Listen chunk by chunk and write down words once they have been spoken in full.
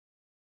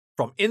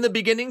From in the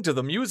beginning to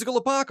the musical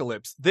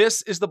apocalypse,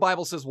 this is The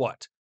Bible Says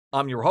What?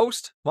 I'm your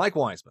host, Mike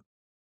Wiseman.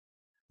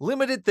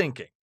 Limited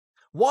thinking.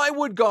 Why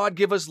would God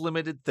give us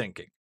limited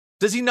thinking?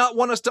 Does he not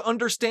want us to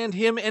understand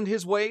him and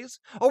his ways?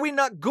 Are we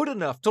not good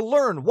enough to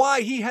learn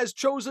why he has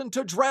chosen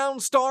to drown,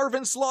 starve,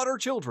 and slaughter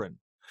children?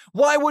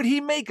 Why would he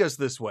make us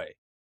this way?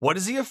 What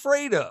is he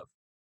afraid of?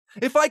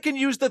 If I can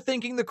use the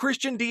thinking the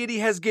Christian deity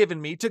has given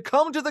me to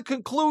come to the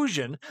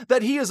conclusion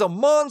that he is a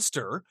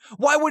monster,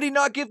 why would he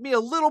not give me a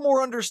little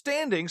more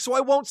understanding so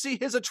I won't see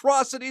his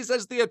atrocities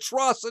as the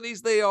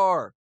atrocities they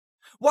are?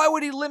 Why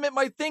would he limit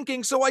my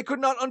thinking so I could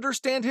not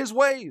understand his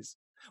ways?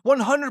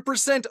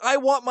 100% I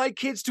want my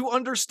kids to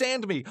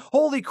understand me.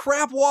 Holy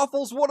crap,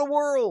 waffles, what a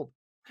world!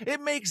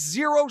 It makes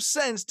zero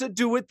sense to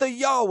do it the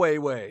Yahweh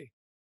way.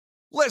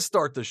 Let's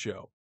start the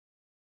show.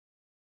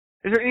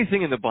 Is there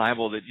anything in the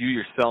Bible that you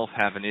yourself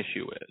have an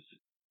issue with?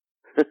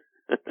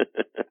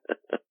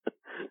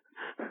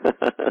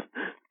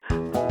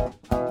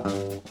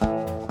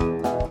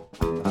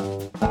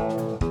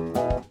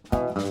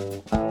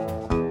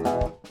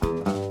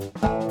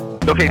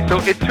 Okay,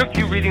 so it took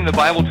you reading the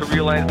Bible to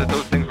realize that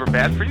those things were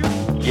bad for you?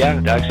 Yeah,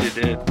 it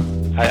actually did.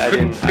 I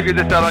Couldn't didn't figure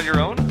this out on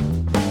your own?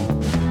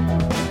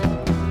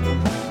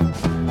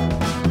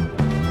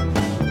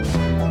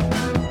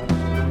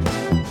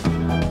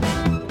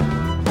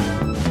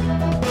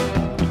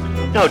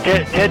 No,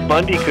 Ted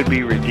Bundy could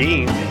be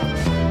redeemed.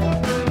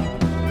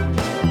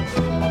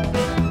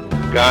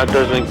 God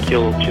doesn't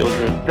kill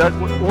children.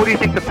 What do you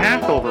think the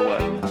Passover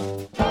was?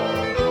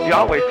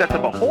 Yahweh sets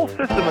up a whole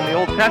system in the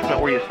Old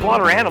Testament where you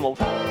slaughter animals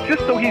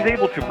just so he's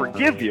able to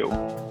forgive you.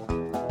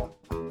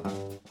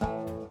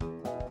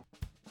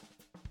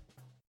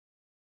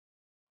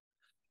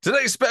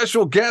 Today's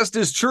special guest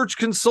is church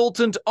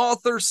consultant,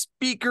 author,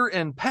 speaker,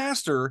 and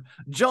pastor,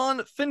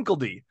 John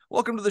Finkelde.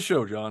 Welcome to the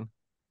show, John.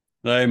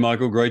 Hey,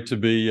 Michael, great to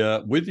be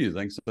with you.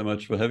 Thanks so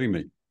much for having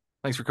me.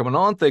 Thanks for coming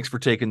on. Thanks for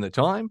taking the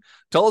time.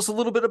 Tell us a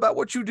little bit about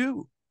what you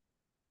do.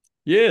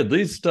 Yeah,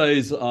 these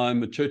days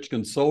I'm a church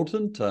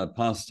consultant,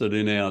 pastored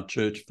in our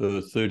church for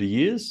 30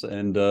 years,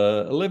 and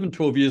 11,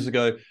 12 years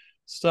ago,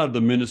 started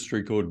a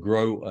ministry called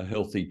Grow a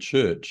Healthy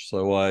Church.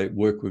 So I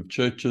work with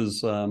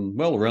churches,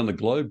 around the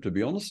globe, to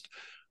be honest.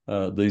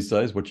 These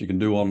days, what you can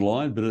do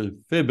online, but a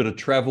fair bit of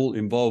travel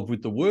involved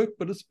with the work,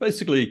 but it's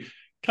basically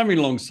coming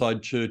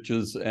alongside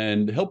churches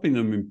and helping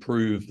them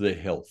improve their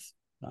health,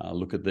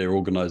 look at their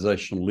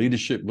organizational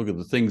leadership, look at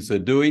the things they're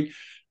doing,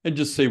 and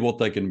just see what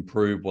they can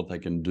improve, what they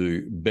can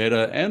do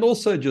better, and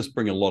also just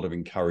bring a lot of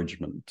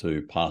encouragement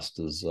to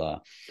pastors'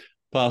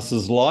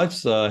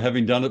 lives.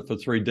 Having done it for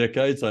 3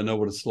 decades, I know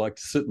what it's like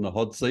to sit in the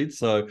hot seat.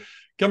 So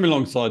coming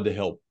alongside to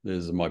help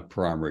is my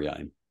primary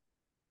aim.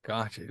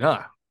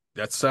 Gotcha.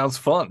 That sounds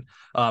fun.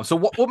 So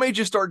what made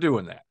you start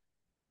doing that?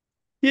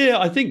 Yeah,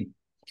 I think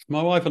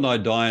my wife and I,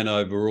 Diane,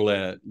 over all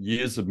our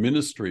years of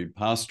ministry,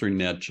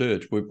 pastoring our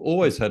church, we've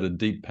always had a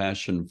deep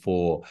passion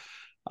for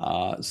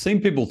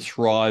seeing people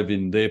thrive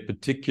in their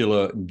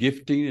particular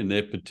gifting, in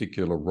their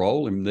particular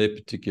role, in their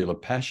particular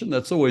passion.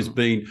 That's always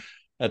been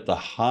at the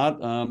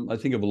heart, I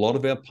think, of a lot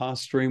of our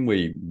pastoring.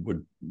 We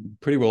would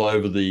pretty well,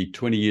 over the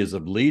 20 years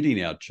of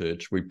leading our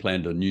church, we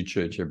planned a new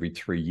church every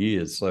 3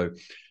 years. So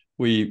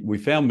we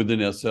found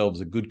within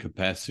ourselves a good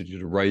capacity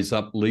to raise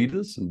up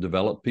leaders and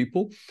develop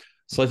people.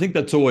 So I think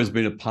that's always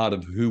been a part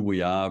of who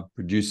we are,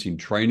 producing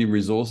training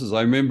resources.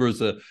 I remember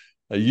as a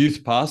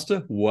youth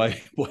pastor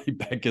way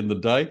back in the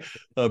day,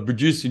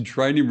 producing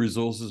training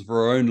resources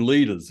for our own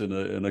leaders in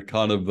a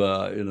kind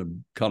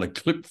of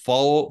clip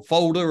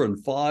folder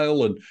and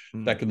file, and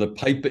back in the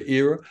paper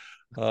era.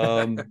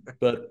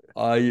 But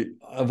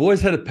I've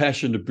always had a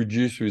passion to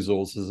produce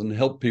resources and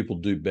help people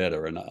do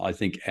better. And I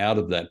think out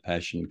of that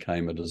passion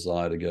came a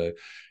desire to go,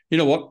 you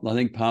know what, I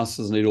think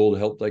pastors need all the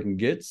help they can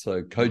get.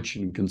 So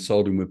coaching and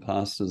consulting with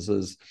pastors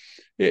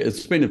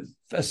it's been a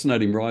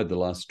fascinating ride the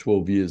last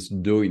 12 years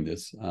doing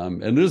this.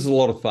 And it is a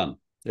lot of fun.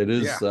 It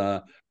is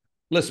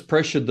less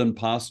pressured than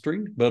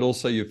pastoring, but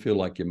also you feel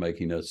like you're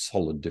making a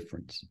solid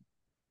difference.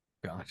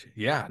 Gotcha.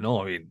 Yeah,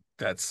 no, I mean,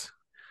 that's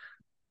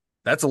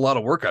a lot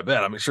of work, I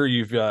bet. I'm sure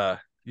you've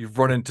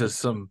run into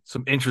some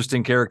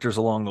interesting characters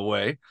along the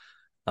way.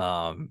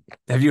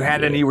 Have you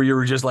had any where you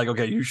were just like,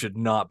 okay, you should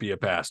not be a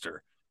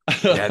pastor?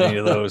 You had any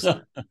of those?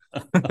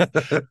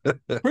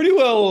 Pretty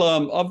well.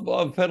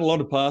 I've had a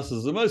lot of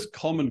pastors. The most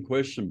common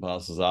question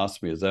pastors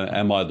ask me is,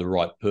 am I the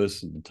right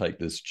person to take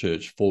this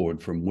church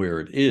forward from where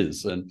it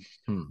is? And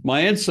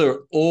my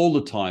answer all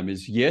the time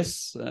is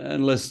yes,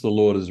 unless the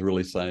Lord is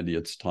really saying to you,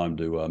 it's time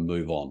to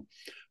move on.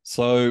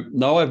 So,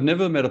 no, I've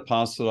never met a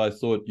pastor that I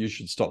thought you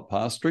should stop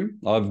pastoring.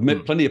 I've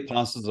met plenty of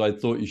pastors that I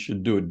thought you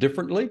should do it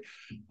differently,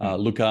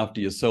 look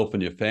after yourself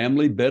and your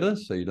family better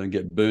so you don't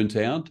get burnt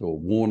out or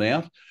worn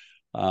out.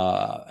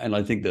 And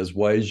I think there's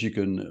ways you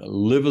can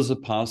live as a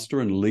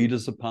pastor and lead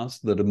as a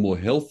pastor that are more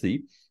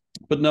healthy.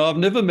 But no, I've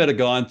never met a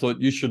guy and thought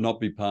you should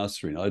not be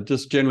pastoring. I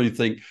just generally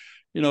think,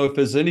 you know, if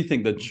there's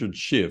anything that should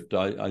shift,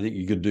 I think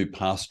you could do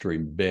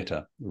pastoring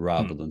better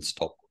rather than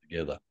stop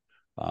altogether.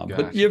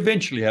 But you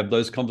eventually have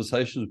those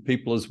conversations with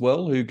people as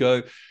well who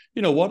go,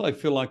 you know what, I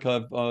feel like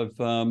I've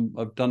done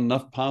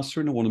enough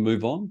pastoring. I want to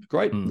move on.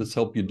 Great. Let's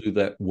help you do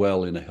that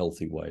well in a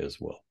healthy way as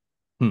well.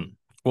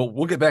 Well,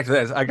 we'll get back to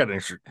that. I got an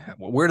interesting.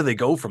 Where do they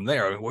go from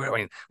there? I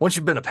mean, once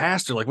you've been a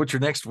pastor, like, what's your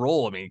next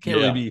role? I mean, it can't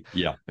really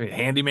be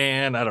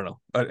handyman. I don't know,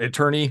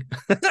 attorney.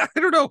 I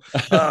don't know.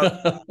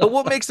 But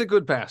what makes a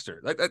good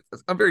pastor?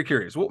 I'm very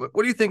curious. What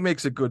do you think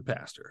makes a good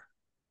pastor?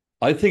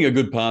 I think a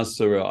good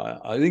pastor,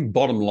 I think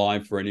bottom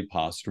line for any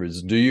pastor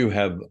is, do you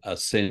have a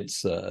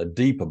sense, a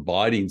deep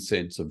abiding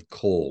sense of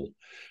call?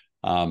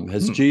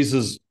 Has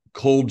Jesus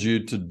called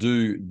you to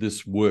do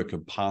this work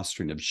of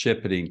pastoring, of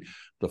shepherding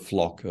the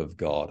flock of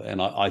God?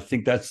 And I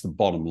think that's the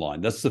bottom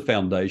line. That's the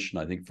foundation,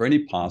 I think, for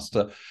any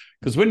pastor,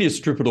 because when you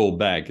strip it all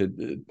back,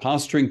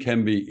 pastoring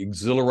can be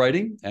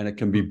exhilarating and it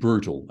can be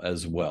brutal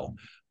as well.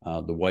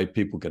 The way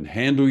people can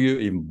handle you,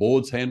 even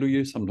boards handle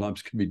you,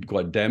 sometimes can be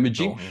quite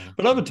damaging.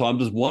 But other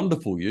times it's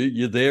wonderful.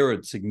 You're there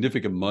at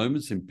significant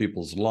moments in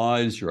people's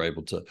lives. You're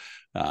able to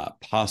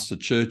pastor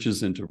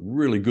churches into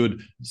really good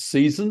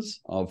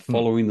seasons of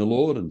following the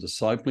Lord and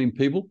discipling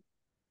people.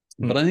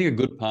 But I think a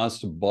good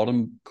pastor,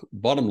 bottom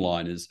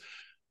line is,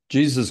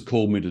 Jesus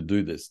called me to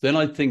do this. Then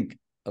I think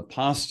a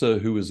pastor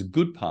who is a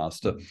good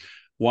pastor,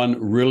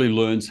 one really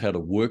learns how to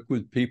work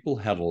with people,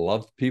 how to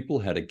love people,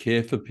 how to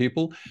care for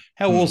people,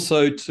 how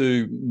also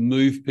to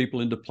move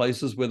people into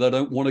places where they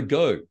don't want to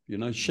go. You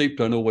know, sheep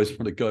don't always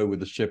want to go where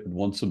the shepherd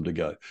wants them to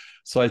go.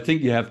 So I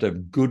think you have to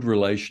have good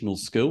relational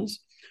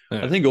skills.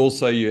 I think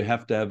also you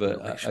have to have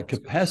a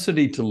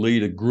capacity to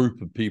lead a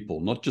group of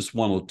people, not just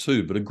one or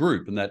two, but a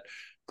group. And that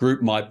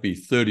group might be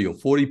 30 or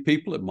 40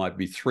 people. It might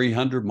be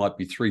 300, might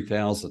be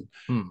 3,000.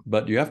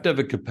 But you have to have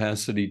a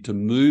capacity to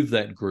move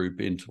that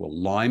group into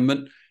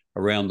alignment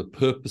around the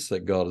purpose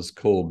that God has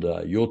called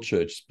your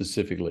church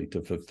specifically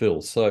to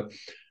fulfill. So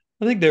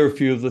I think there are a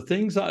few of the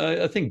things.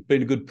 I think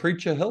being a good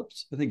preacher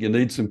helps. I think you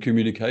need some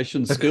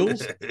communication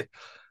skills.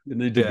 You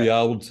need to be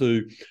able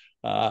to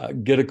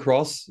get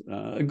across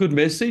a good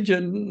message.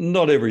 And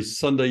not every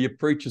Sunday your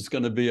preach is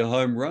going to be a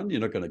home run.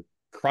 You're not going to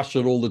crush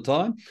it all the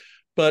time.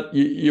 But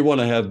you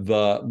want to have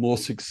more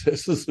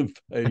successes and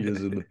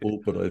failures in the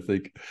pulpit, I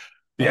think.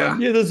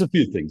 There's a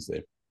few things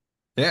there.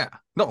 Yeah.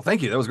 No,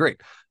 thank you. That was great.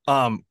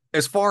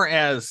 As far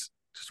as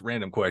just a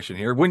random question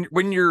here,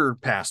 when you're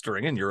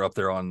pastoring and you're up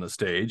there on the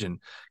stage, and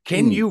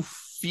can you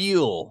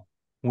feel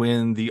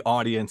when the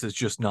audience is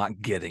just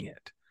not getting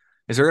it?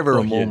 Is there ever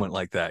a moment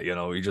like that? You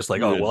know, you're just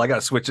like, oh, well, I got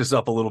to switch this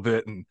up a little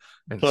bit and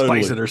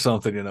spice it or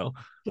something, you know?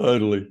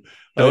 Totally.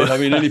 I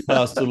mean, any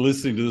pastor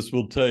listening to this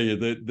will tell you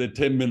that they're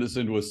 10 minutes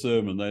into a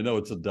sermon, they know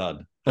it's a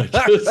dud. They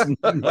just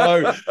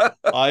know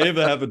I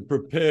either haven't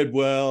prepared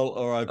well,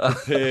 or I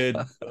prepared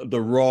the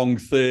wrong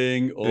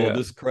thing, or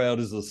this crowd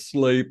is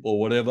asleep, or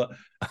whatever.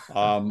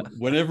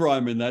 Whenever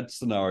I'm in that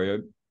scenario,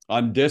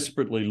 I'm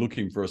desperately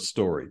looking for a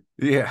story.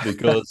 Yeah.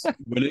 Because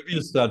whenever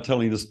you start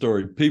telling the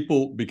story,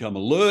 people become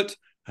alert.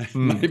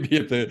 Maybe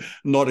if they're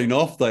nodding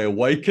off, they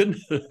awaken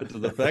to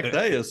the fact,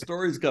 hey, a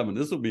story's coming.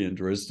 This will be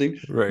interesting,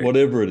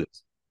 whatever it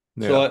is.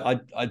 Yeah. So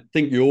I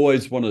think you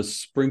always want to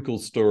sprinkle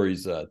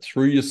stories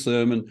through your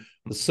sermon.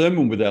 The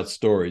sermon without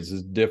stories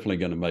is definitely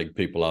going to make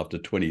people after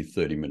 20,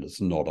 30 minutes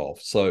nod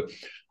off. So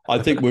I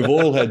think we've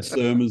all had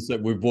sermons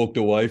that we've walked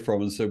away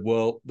from and said,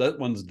 well, that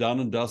one's done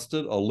and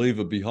dusted. I'll leave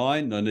it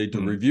behind. No need to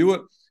review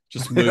it.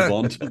 Just move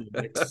on to the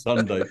next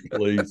Sunday,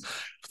 please.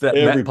 That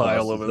Matt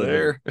pile over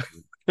there.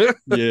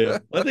 Yeah,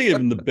 I think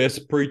even the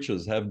best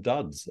preachers have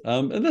duds,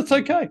 and that's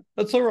okay.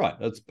 That's all right.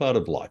 That's part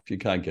of life. You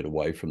can't get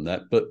away from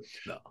that. But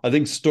I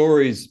think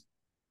stories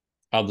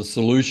are the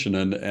solution,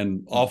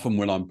 and often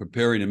when I'm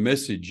preparing a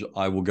message,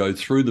 I will go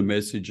through the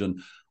message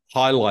and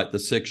highlight the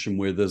section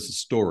where there's a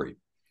story.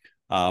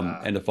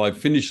 And if I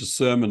finish a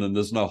sermon and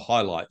there's no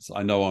highlights,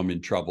 I know I'm in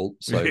trouble.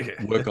 So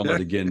work on it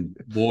again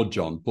more,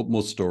 John. Put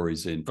more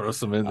stories in. Throw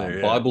some in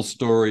there. Bible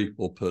story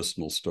or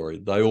personal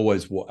story. They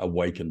always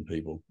awaken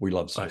people. We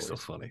love stories.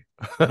 That's so funny.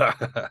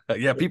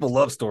 Yeah, people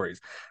love stories.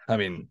 I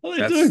mean,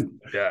 they do.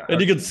 Yeah, and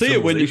you can see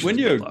it when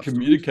you're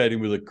communicating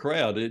with a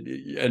crowd,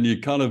 and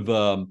you kind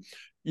of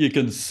you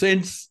can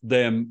sense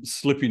them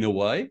slipping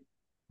away.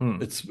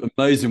 It's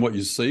amazing what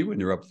you see when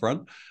you're up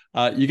front.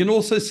 You can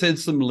also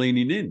sense them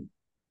leaning in.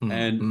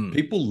 And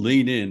people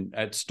lean in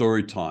at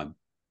story time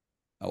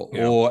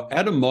or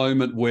at a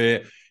moment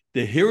where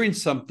they're hearing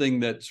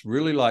something that's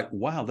really like,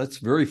 wow, that's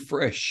very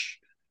fresh.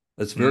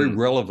 That's very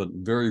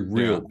relevant, very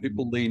real.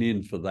 People lean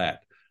in for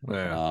that.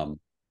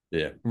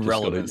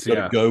 Relevance.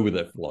 Gotta go with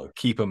that flow.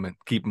 Keep them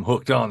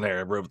hooked on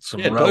there with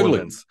some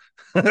relevance.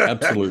 Totally.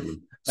 Absolutely.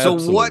 So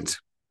what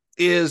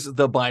is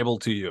the Bible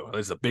to you?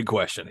 There's a big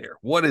question here.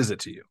 What is it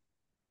to you?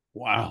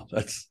 Wow,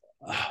 that's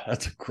a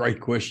great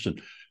question.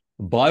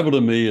 The Bible to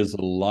me is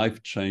a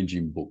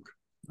life-changing book.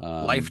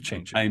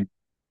 Life-changing.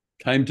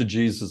 Came to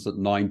Jesus at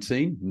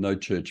 19, no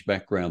church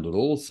background at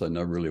all, so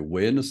no really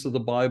awareness of the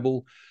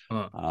Bible,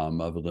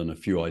 other than a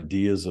few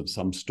ideas of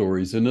some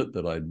stories in it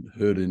that I'd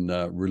heard in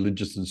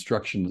religious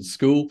instruction at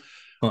school.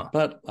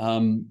 But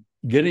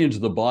getting into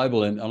the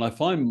Bible, and I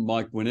find,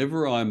 Mike,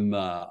 whenever I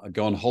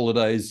go on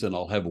holidays and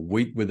I'll have a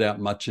week without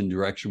much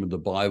interaction with the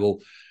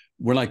Bible,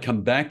 when I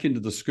come back into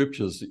the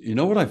scriptures, you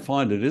know what I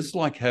find? It is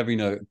like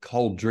having a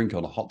cold drink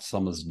on a hot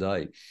summer's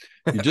day.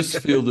 You just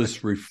feel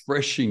this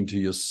refreshing to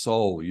your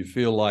soul. You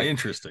feel like,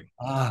 Interesting.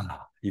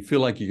 you feel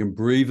like you can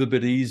breathe a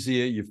bit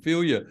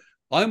easier.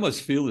 I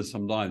almost feel this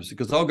sometimes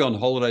because I'll go on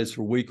holidays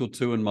for a week or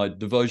two and my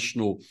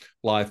devotional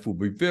life will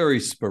be very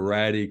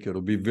sporadic.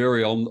 It'll be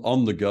very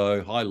on the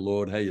go. Hi,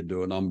 Lord, how you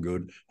doing? I'm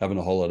good. Having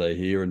a holiday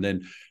here. And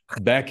then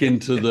back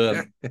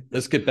into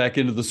let's get back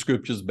into the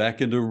scriptures,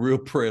 back into a real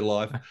prayer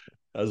life,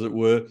 as it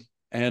were.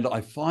 And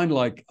I find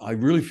I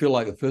really feel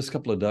like the first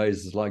couple of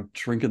days is like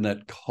drinking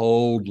that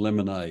cold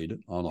lemonade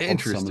on a hot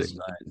summer's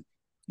day.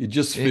 You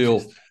just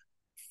feel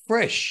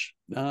fresh.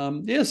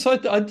 So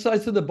I'd say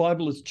the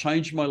Bible has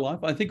changed my life.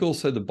 I think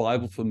also the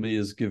Bible for me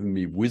has given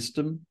me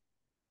wisdom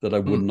that I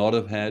would not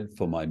have had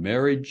for my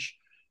marriage,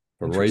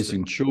 for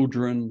raising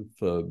children,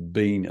 for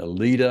being a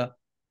leader,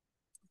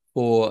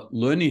 for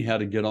learning how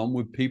to get on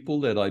with people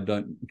that I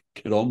don't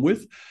get on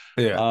with.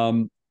 Yeah.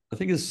 I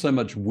think there's so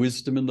much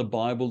wisdom in the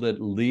Bible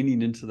that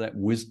leaning into that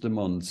wisdom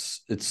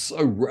it's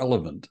so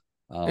relevant.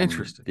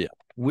 Interesting. Yeah.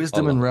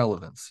 Wisdom and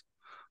relevance.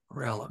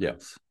 Yeah.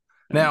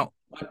 Now,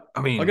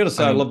 I got to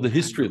say, I love the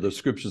history of the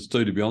scriptures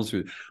too, to be honest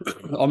with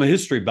you. I'm a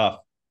history buff.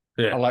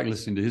 Yeah. I like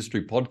listening to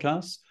history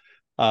podcasts.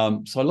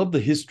 So I love the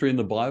history in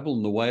the Bible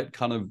and the way it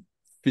kind of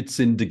fits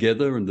in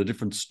together and the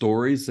different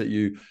stories that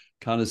you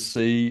kind of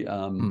see.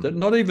 That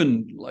not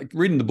even like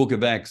reading the book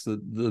of Acts,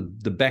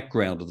 the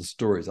background of the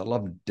stories. I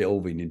love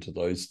delving into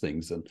those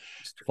things and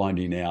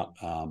finding out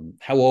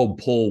how old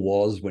Paul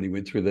was when he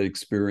went through that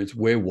experience.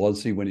 Where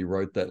was he when he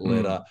wrote that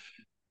letter?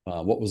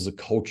 What was the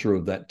culture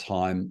of that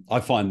time? I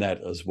find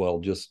that as well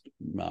just,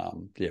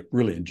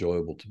 really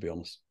enjoyable, to be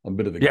honest. I'm a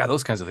bit of a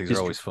those kinds of things are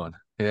always fun.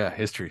 Yeah,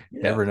 history.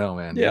 Yeah. Never know,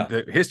 man. Yeah.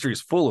 History is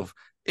full of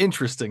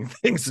interesting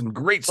things and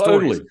great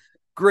Totally. stories.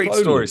 Great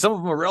stories. Some of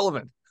them are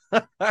relevant.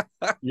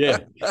 Yeah.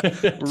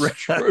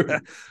 True.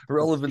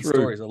 Relevant True.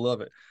 stories. I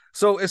love it.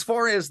 So as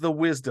far as the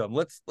wisdom,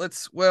 I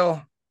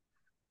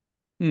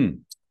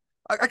kind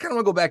of want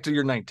to go back to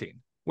your 19.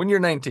 When you're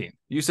 19,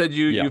 you said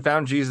you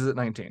found Jesus at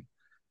 19.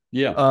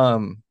 Yeah.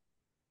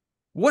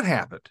 What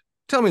happened?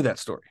 Tell me that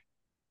story.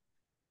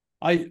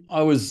 I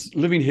was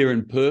living here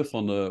in Perth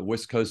on the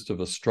west coast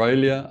of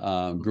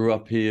Australia. Grew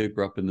up here,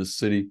 grew up in this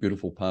city,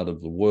 beautiful part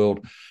of the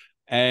world.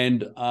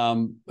 And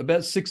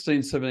about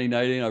 16, 17,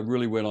 18, I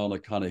really went on a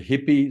kind of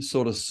hippie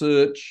sort of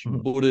search,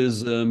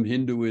 Buddhism,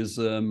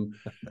 Hinduism,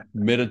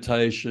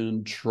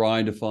 meditation,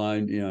 trying to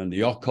find,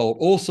 the occult,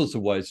 all sorts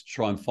of ways to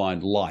try and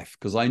find life.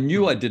 Because I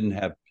knew I didn't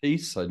have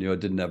peace. I knew I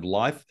didn't have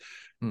life.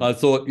 I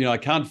thought, I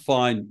can't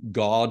find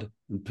God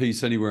and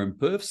peace anywhere in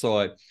Perth. So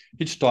I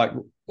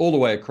hitchhiked all the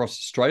way across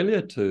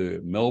Australia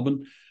to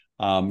Melbourne,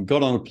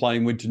 got on a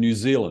plane, went to New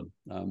Zealand.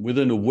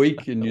 Within a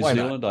week in New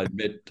Zealand, I'd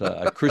met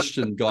a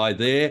Christian guy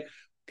there,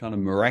 kind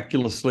of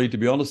miraculously, to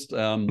be honest.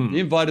 He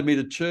invited me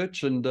to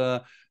church, and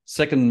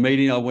second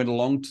meeting I went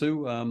along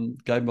to,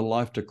 gave my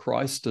life to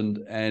Christ.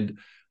 And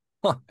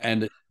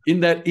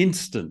in that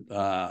instant,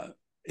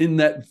 in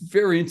that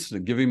very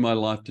instant, giving my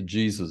life to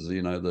Jesus,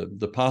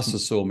 the pastor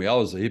saw me. I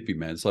was a hippie,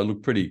 man, so I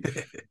looked pretty.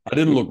 I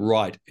didn't look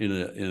right in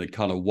a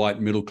kind of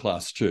white middle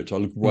class church. I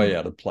looked way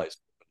out of place,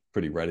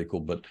 pretty radical.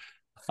 But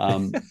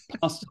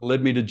pastor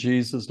led me to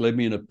Jesus, led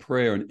me in a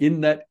prayer, and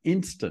in that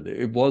instant,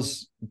 it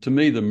was to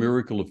me the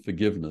miracle of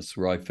forgiveness,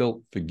 where I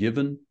felt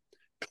forgiven,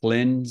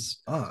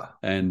 cleansed,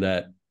 and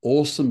that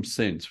awesome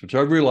sense, which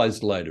I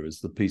realized later is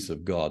the peace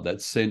of God. That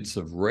sense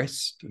of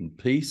rest and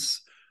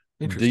peace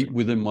deep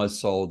within my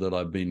soul that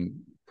I've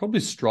been probably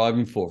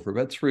striving for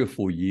about 3 or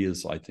 4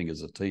 years, I think,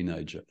 as a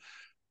teenager.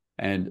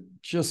 And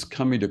just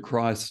coming to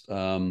Christ,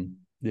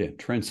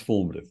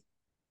 transformative.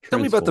 Tell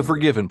me about the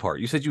forgiven part.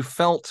 You said you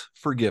felt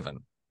forgiven.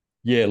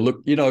 Yeah,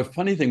 look,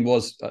 funny thing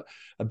was,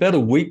 about a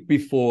week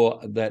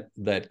before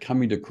that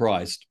coming to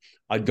Christ,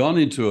 I'd gone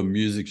into a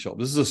music shop.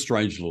 This is a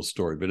strange little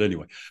story, but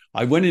anyway,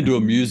 I went into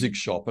a music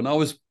shop and I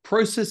was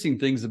processing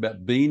things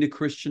about being a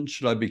Christian.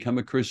 Should I become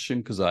a Christian?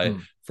 Because I had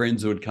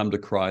friends who had come to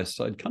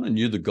Christ. I kind of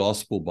knew the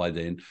gospel by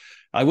then.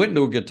 I went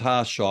into a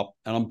guitar shop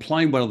and I'm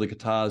playing one of the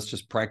guitars,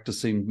 just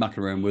practicing,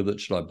 mucking around with it.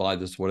 Should I buy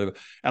this, whatever?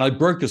 And I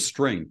broke a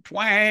string,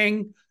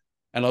 twang.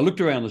 And I looked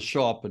around the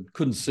shop and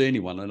couldn't see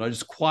anyone. And I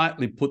just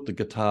quietly put the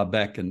guitar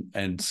back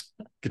and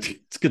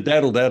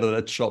skedaddled out of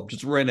that shop,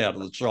 just ran out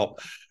of the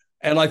shop.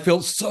 And I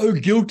felt so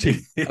guilty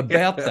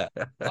about that.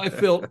 I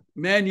felt,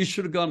 man, you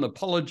should have gone and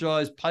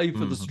apologized, pay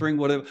for the string,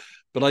 whatever.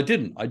 But I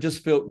didn't. I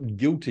just felt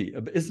guilty.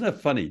 Isn't that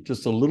funny?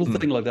 Just a little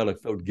thing like that I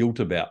felt guilt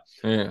about.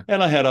 Yeah.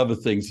 And I had other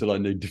things that I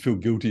need to feel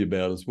guilty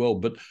about as well.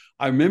 But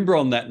I remember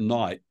on that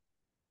night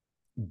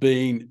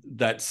being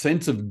that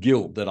sense of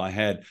guilt that I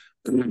had,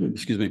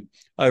 excuse me,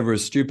 over a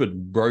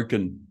stupid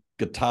broken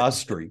guitar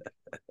string,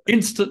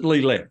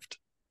 instantly left.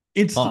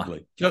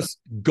 Instantly. Just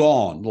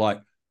gone.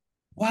 Like,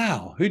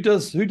 wow, who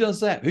does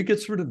that? Who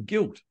gets rid of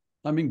guilt?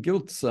 I mean,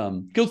 guilt's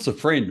a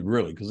friend,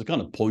 really, because it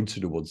kind of points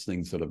you towards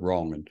things that are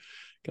wrong and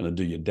going to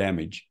do you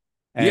damage.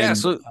 Yeah, And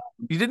so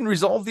you didn't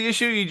resolve the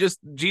issue.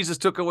 Jesus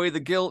took away the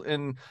guilt,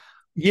 and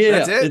yeah,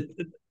 that's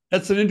it.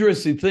 that's an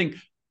interesting thing.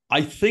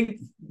 I think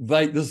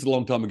this is a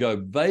long time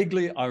ago.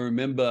 Vaguely, I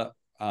remember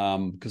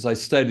because I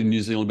stayed in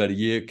New Zealand about a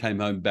year, came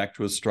home back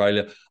to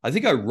Australia. I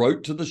think I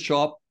wrote to the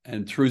shop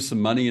and threw some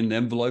money in an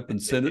envelope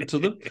and sent it to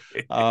them.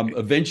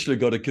 Eventually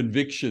got a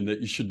conviction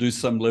that you should do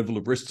some level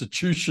of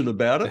restitution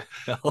about it.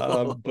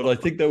 But I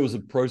think that was a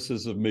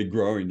process of me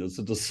growing as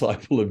a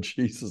disciple of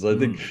Jesus. I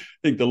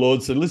think the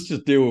Lord said, let's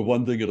just deal with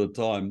one thing at a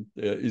time.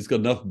 He's got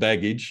enough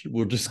baggage.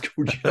 We'll just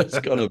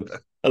kind of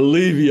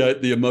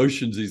alleviate the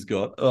emotions he's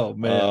got. Oh,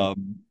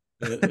 man.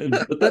 But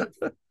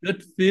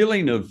that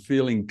feeling of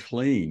feeling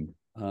clean,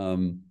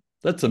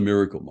 that's a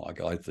miracle,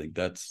 Mike. I think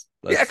that's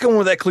coming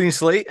with that clean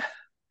slate.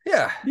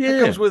 Yeah, yeah.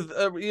 It comes with,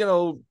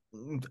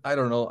 I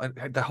don't know.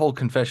 The whole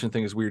confession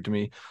thing is weird to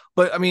me.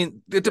 But, I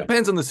mean, it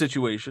depends on the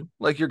situation,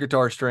 like your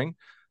guitar string,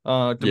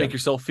 to make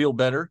yourself feel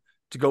better,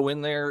 to go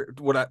in there.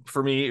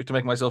 For me, to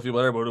make myself feel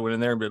better, I would have went in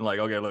there and been like,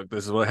 okay, look,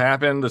 this is what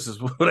happened. This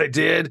is what I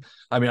did.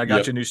 I mean, I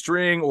got you a new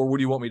string, or what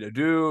do you want me to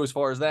do as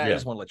far as that? I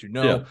just want to let you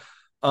know.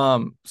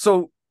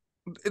 So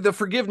the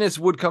forgiveness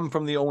would come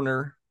from the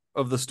owner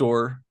of the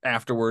store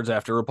afterwards,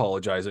 after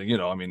apologizing,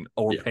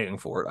 or paying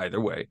for it either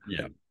way.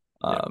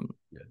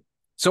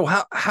 So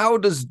how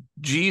does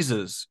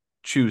Jesus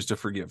choose to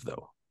forgive,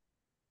 though?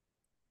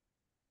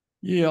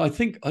 Yeah, I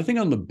think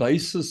on the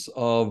basis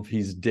of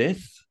his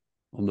death,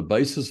 on the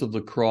basis of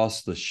the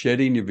cross, the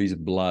shedding of his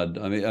blood.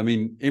 I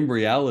mean, in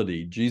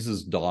reality,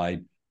 Jesus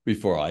died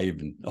before I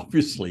even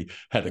obviously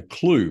had a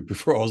clue,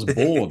 before I was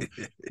born.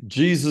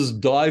 Jesus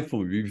died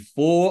for me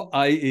before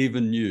I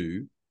even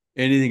knew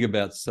anything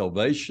about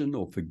salvation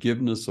or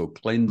forgiveness or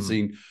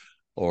cleansing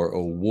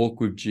or walk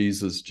with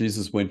Jesus.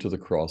 Jesus went to the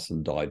cross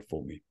and died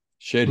for me,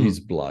 shed his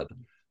blood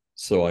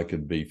so I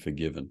could be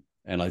forgiven.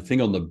 And I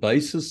think on the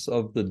basis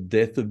of the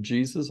death of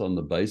Jesus, on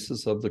the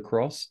basis of the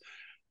cross,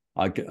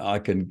 I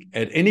can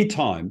at any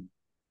time,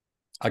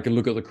 I can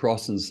look at the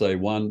cross and say,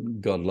 one,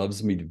 God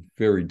loves me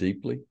very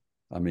deeply.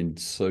 I mean,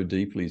 so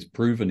deeply. He's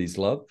proven his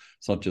love.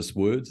 It's not just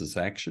words, it's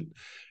action.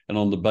 And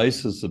on the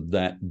basis of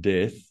that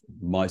death,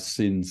 my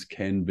sins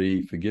can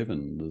be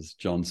forgiven. As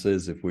John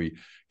says, if we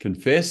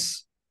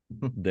confess,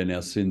 then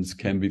our sins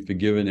can be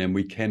forgiven and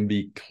we can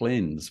be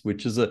cleansed,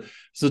 which is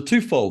it's a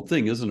twofold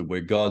thing, isn't it?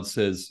 Where God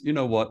says, you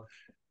know what,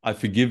 I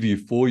forgive you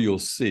for your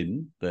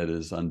sin that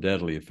is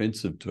undoubtedly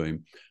offensive to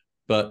him.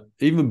 But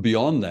even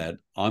beyond that,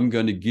 I'm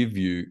going to give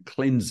you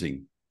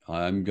cleansing.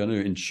 I'm going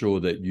to ensure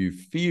that you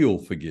feel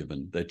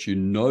forgiven, that you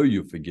know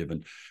you're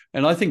forgiven.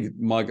 And I think,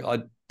 Mike, I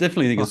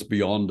definitely think it's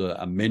beyond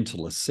a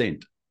mental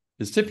assent.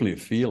 It's definitely a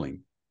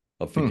feeling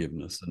of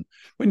forgiveness. And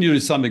when you do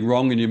something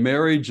wrong in your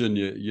marriage and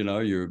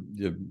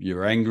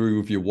you're angry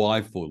with your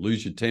wife or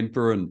lose your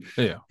temper and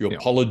you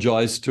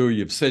apologize to her,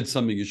 you've said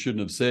something you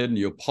shouldn't have said and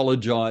you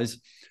apologize.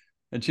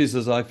 And she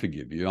says, I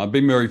forgive you. I've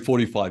been married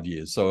 45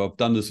 years, so I've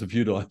done this a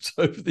few times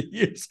over the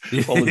years.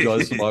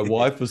 Apologize to my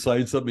wife for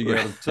saying something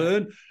out of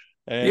turn.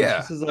 And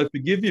she says, I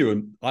forgive you.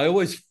 And I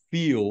always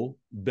feel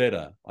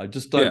better. I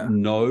just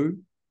don't know.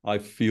 I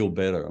feel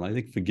better. And I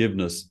think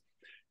forgiveness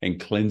and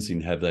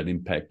cleansing have that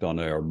impact on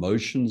our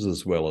emotions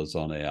as well as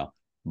on our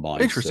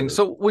mindset. Interesting.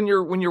 So when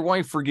your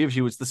wife forgives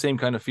you, it's the same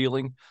kind of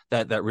feeling,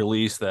 that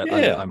release, that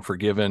I'm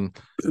forgiven,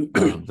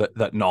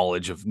 that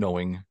knowledge of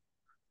knowing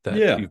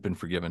that you've been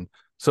forgiven.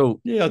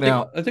 So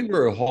I think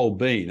we're a whole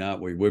being,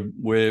 aren't we?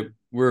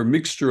 We're a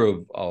mixture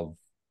of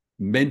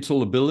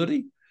mental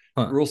ability.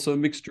 We're also a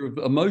mixture of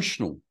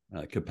emotional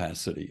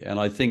capacity, and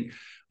I think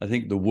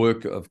the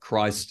work of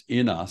Christ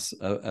in us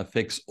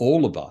affects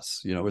all of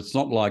us. It's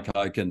not like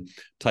I can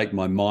take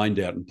my mind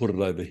out and put it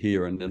over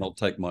here, and then I'll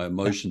take my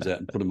emotions out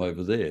and put them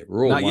over there.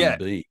 We're all one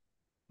being.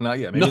 Not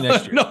yet. Maybe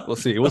next year. No. We'll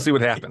see. We'll see what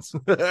happens.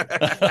 But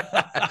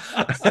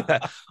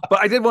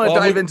I did want to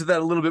dive into that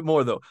a little bit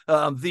more, though.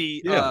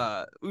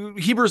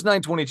 Hebrews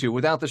 9:22,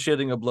 without the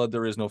shedding of blood,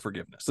 there is no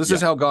forgiveness. This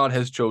is how God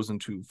has chosen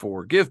to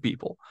forgive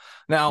people.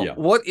 Now,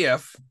 what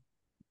if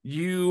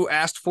you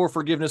asked for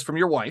forgiveness from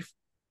your wife?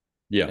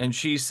 Yeah. And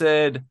she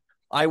said,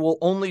 I will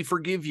only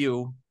forgive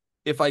you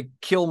if I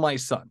kill my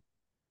son.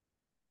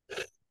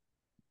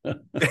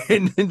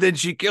 and then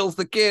she kills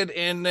the kid,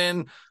 and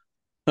then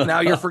now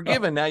you're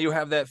forgiven. Now you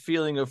have that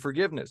feeling of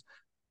forgiveness.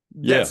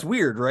 That's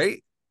weird,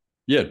 right?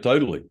 Yeah,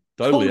 totally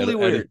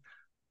Weird.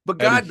 But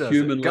God does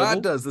it. Level,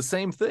 God does the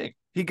same thing.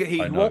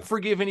 He won't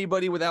forgive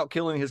anybody without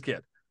killing his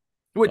kid,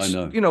 which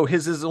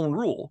is his own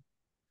rule.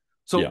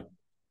 So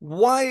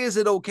why is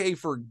it okay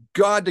for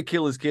God to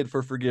kill his kid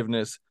for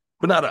forgiveness,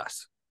 but not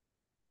us?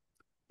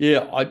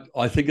 Yeah,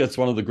 I think that's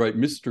one of the great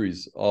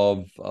mysteries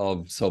of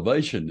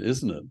salvation,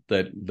 isn't it?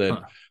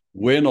 That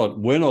we're not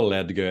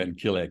allowed to go out and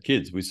kill our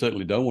kids. We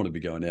certainly don't want to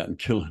be going out and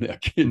killing our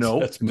kids. No,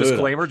 that's murder.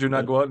 Disclaimer, do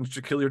not go out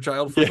and kill your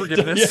child for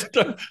forgiveness.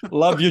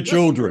 Love your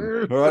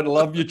children, all right?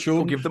 Love your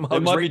children. Give them hugs.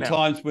 There might be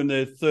times when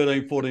they're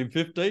 13, 14,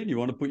 15, you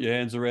want to put your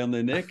hands around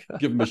their neck,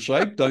 give them a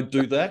shake. Don't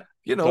do that.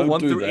 Don't 1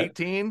 through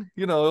 18,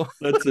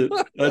 That's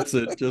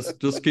it.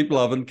 Just keep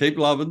loving.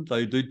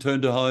 They do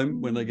turn to home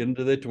when they get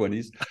into their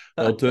 20s.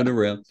 They'll turn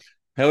around.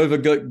 However,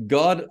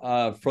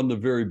 God, from the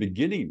very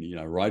beginning,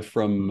 right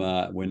from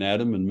when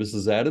Adam and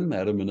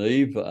Adam and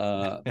Eve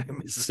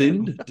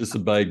sinned,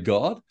 disobeyed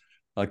God.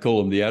 I call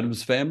them the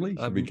Adams family. She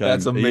That's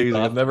became Eve amazing.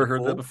 I've after never the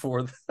heard that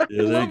fall. before. Yeah, I there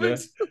you love go.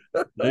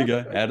 it. There you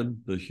go.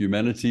 Adam, the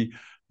humanity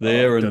Oh,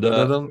 there. And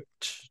dun-dun-dun-dun.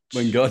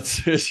 when God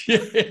says,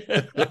 yeah,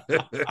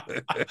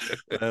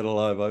 man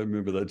alive, I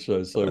remember that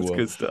show so That's well.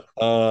 good stuff.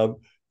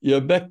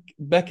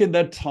 Back in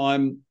that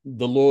time,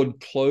 the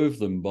Lord clothed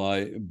them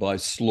by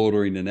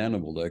slaughtering an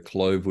animal. They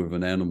clove with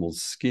an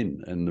animal's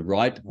skin, and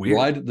right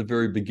at the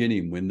very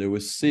beginning, when there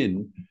was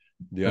sin,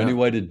 the only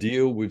way to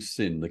deal with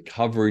sin, the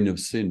covering of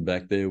sin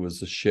back there, was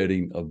the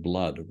shedding of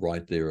blood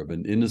right there of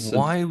an innocent.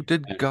 Why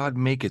did God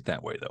make it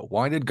that way, though?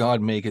 Why did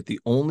God make it the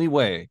only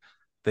way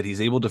that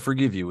he's able to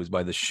forgive you is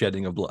by the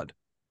shedding of blood?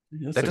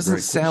 That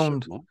doesn't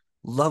sound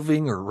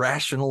loving or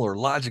rational or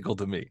logical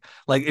to me.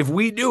 Like, if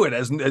we do it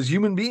as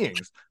human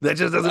beings, that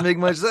just doesn't make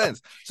much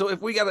sense. So if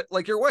we got it,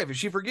 like your wife, if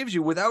she forgives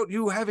you without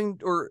you having,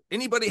 or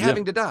anybody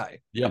having to die,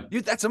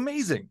 that's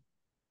amazing.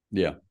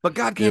 Yeah. But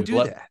God can't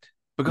do that.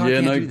 But God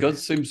can't do that. God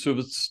seems to have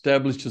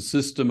established a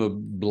system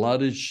of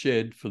blood is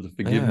shed for the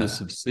forgiveness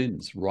of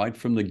sins right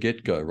from the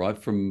get-go,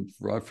 right from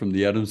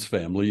the Adams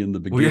family in the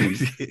beginning.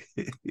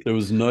 There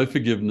was no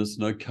forgiveness,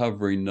 no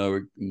covering,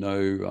 no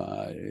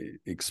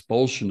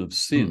expulsion of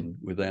sin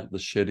without the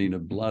shedding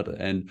of blood.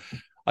 And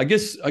I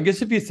guess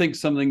if you think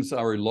some things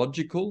are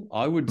illogical,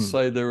 I would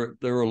say there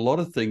are a lot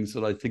of things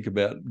that I think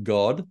about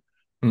God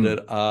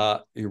that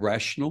are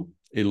irrational,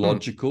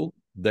 illogical,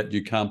 that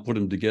you can't put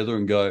them together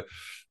and go,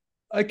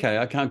 okay,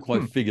 I can't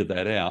quite figure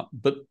that out.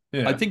 But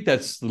I think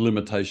that's the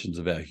limitations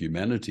of our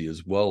humanity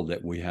as well,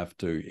 that we have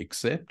to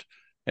accept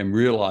and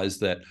realize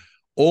that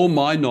all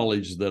my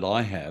knowledge that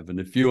I have, and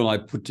if you and I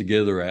put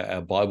together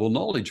our Bible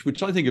knowledge,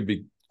 which I think would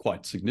be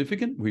quite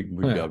significant, we'd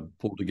be able to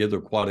pull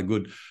together quite a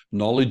good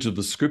knowledge of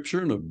the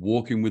scripture and of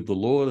walking with the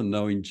Lord and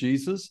knowing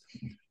Jesus.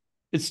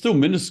 It's still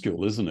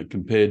minuscule, isn't it,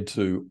 compared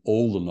to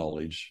all the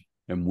knowledge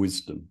and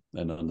wisdom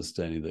and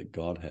understanding that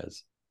God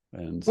has.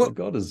 And so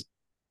God is...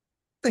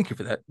 Thank you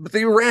for that. But the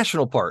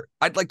irrational part,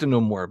 I'd like to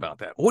know more about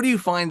that. What do you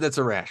find that's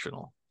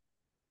irrational?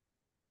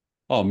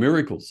 Oh,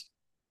 miracles.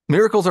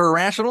 Miracles are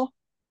irrational?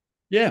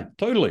 Yeah,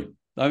 totally.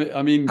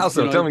 I mean, how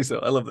so? Tell me so.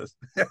 I love this.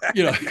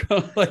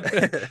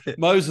 Like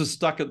Moses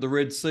stuck at the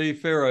Red Sea,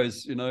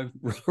 Pharaoh's,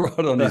 right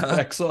on his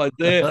backside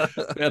there,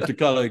 about to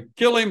kind of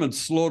kill him and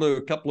slaughter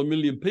a couple of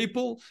million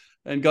people.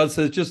 And God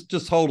says,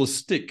 just hold a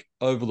stick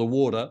over the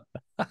water,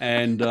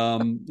 and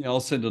I'll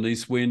send an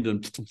east wind,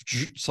 and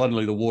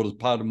suddenly the water's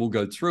parted, and we'll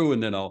go through,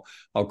 and then I'll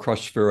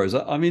crush Pharaoh's.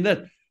 I mean,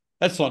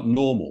 that's not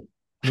normal.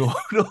 No.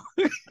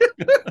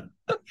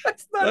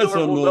 That's not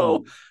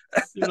normal.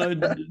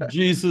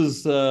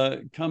 Jesus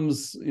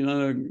comes,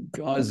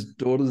 guy's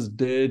daughter's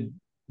dead,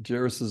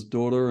 Jairus'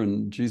 daughter,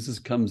 and Jesus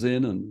comes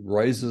in and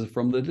raises her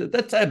from the dead.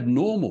 That's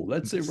abnormal.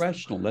 That's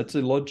irrational. That's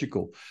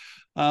illogical.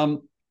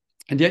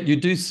 And yet you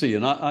do see,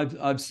 and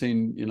I've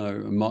seen,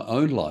 in my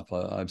own life,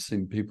 I've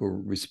seen people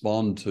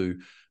respond to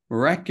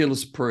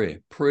miraculous prayer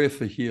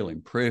for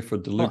healing, prayer for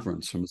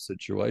deliverance from a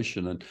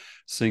situation, and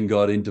seeing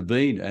God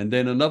intervene. And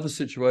then another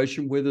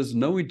situation where there's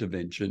no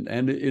intervention,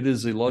 and it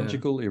is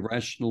illogical,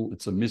 irrational.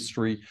 It's a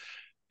mystery.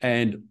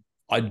 And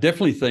I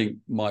definitely think,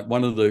 Mike,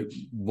 one of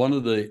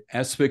the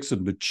aspects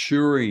of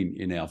maturing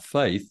in our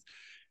faith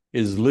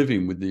is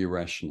living with the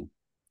irrational,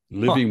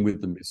 living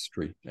with the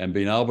mystery, and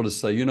being able to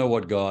say, you know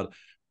what, God,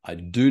 I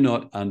do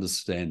not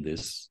understand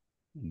this,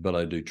 but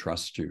I do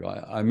trust you.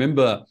 I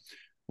remember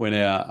when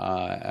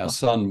our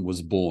son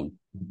was born,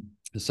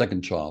 the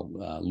second child,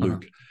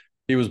 Luke,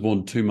 he was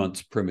born 2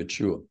 months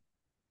premature,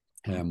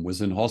 and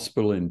was in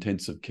hospital,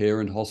 intensive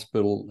care in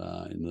hospital,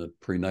 in the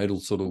prenatal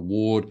sort of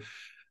ward.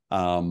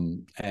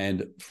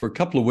 And for a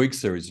couple of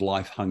weeks there, his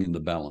life hung in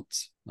the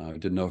balance. I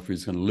didn't know if he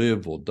was going to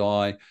live or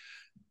die.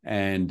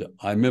 And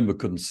I remember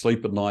couldn't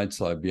sleep at night,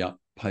 so I'd be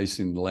up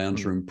pacing the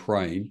lounge room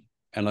praying.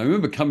 And I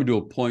remember coming to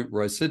a point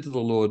where I said to the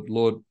Lord,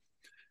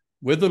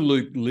 whether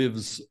Luke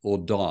lives or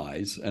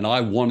dies, and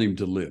I want him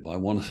to live, I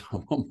want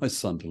my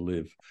son to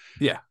live.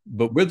 Yeah.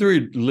 But whether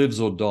he lives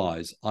or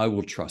dies, I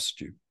will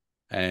trust you,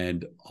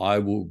 and I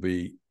will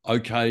be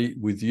okay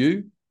with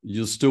you.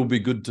 You'll still be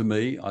good to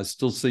me. I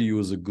still see you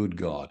as a good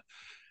God.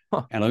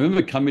 And I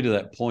remember coming to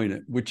that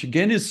point, which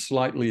again is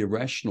slightly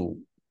irrational,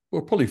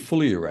 or probably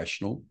fully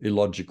irrational,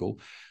 illogical,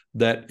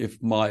 that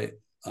if my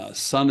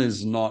son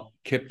is not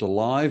kept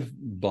alive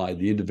by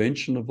the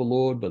intervention of the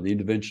Lord, by the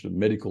intervention of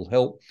medical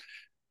help,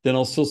 then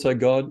I'll still say,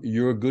 God,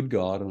 you're a good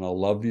God, and I'll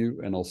love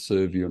you, and I'll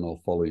serve you, and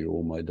I'll follow you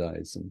all my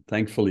days. And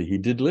thankfully he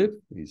did live.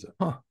 He's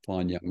a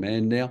fine young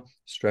man now,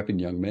 strapping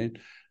young man.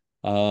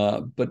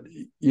 But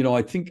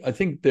I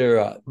think there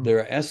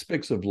are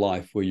aspects of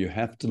life where you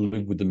have to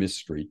live with the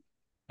mystery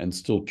and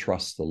still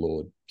trust the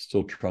Lord,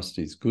 still trust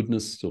his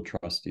goodness, still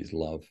trust his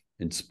love,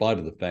 in spite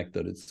of the fact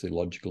that it's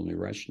illogical and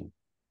irrational.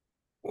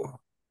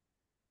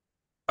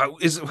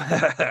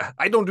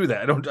 I don't do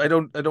that.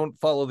 I don't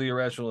follow the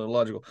irrational and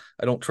illogical.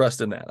 I don't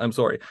trust in that. I'm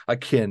sorry. I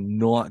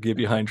cannot get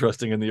behind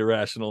trusting in the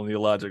irrational and the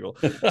illogical.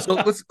 So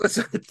let's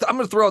I'm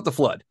going to throw out the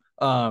flood.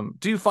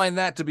 Do you find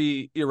that to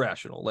be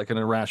irrational, like an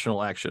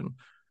irrational action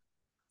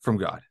from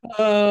God?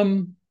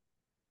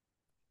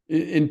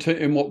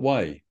 In what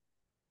way?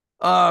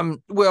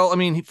 Well, I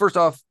mean, first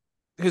off,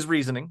 his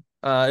reasoning.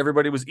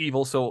 Everybody was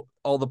evil, so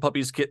all the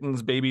puppies,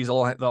 kittens, babies,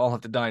 all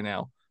have to die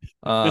now.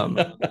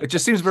 It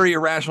just seems very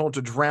irrational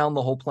to drown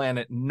the whole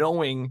planet,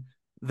 knowing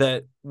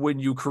that when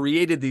you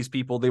created these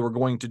people, they were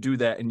going to do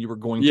that, and you were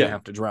going to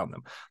have to drown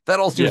them. That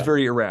all seems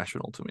very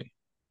irrational to me.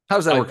 How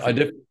does that work?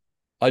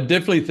 I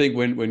definitely think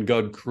when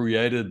God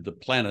created the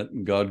planet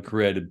and God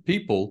created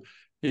people,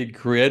 He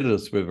created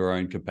us with our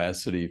own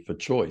capacity for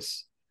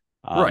choice.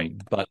 Right.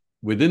 But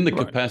within the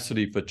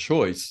capacity for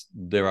choice,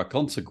 there are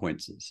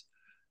consequences.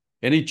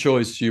 Any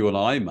choice you and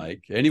I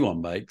make,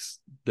 anyone makes,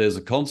 there's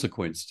a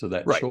consequence to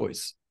that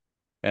choice.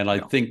 And I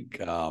think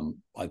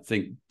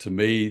to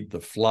me, the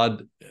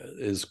flood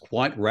is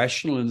quite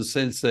rational in the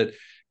sense that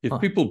if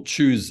people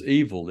choose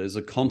evil, there's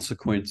a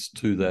consequence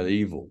to that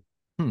evil.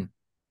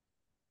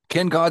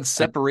 Can God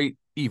separate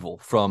evil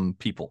from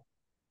people?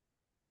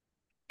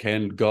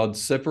 Can God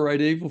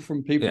separate evil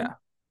from people?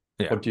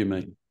 Yeah. What do you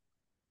mean?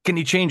 Can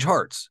He change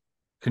hearts?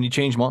 Can He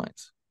change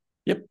minds?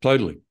 Yep,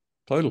 totally.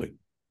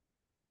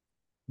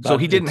 So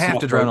He didn't have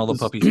to drown all the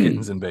puppies,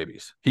 kittens, and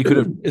babies. He could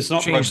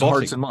have changed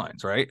hearts and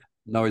minds, right?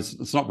 No,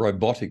 it's not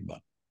robotic, but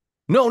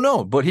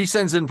no. But He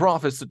sends in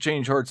prophets to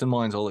change hearts and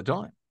minds all the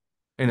time,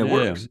 and it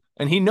works.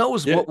 And He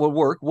knows what will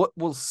work,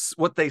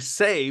 what they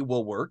say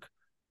will work.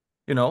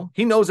 You know,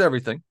 He knows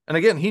everything. And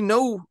again, He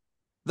knew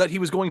that He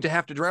was going to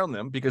have to drown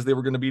them because they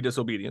were going to be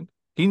disobedient.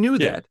 He knew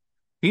that.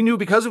 He knew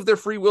because of their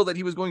free will that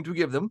He was going to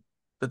give them,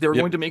 that they were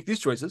going to make these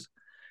choices.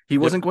 He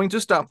wasn't going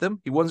to stop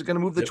them. He wasn't going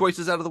to move the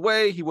choices out of the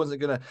way. He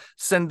wasn't going to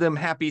send them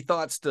happy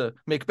thoughts to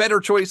make better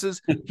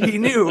choices. He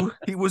knew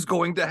He was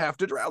going to have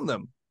to drown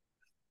them.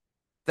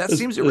 That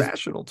seems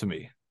irrational to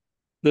me.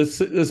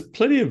 There's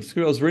plenty of,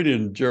 I was reading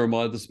in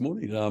Jeremiah this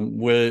morning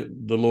where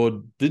the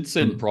Lord did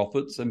send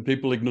prophets and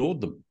people ignored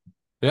them.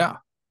 Yeah.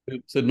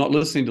 It said, not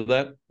listening to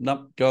that.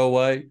 No, go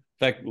away. In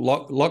fact, we're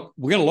going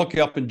to lock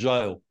you up in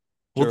jail.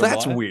 Well,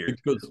 that's weird.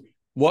 Because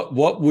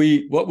what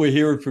we're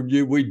hearing from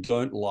you, we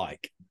don't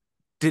like.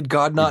 Did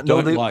God not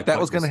know that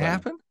was going to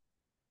happen?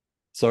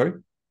 Sorry?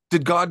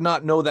 Did God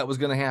not know that was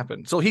going to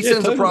happen? So He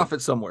sends a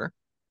prophet somewhere.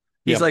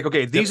 He's like,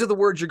 okay, these are the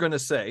words you're going to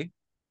say.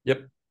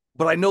 Yep.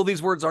 But I know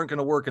these words aren't going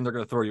to work and they're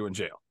going to throw you in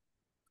jail.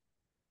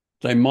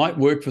 They might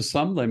work for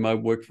some. They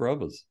might work for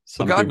others.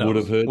 Some God people would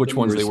have heard which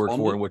ones they work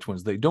for and which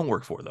ones they don't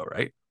work for, though,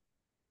 right?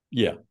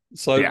 Yeah.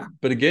 So,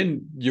 but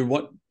again,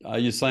 are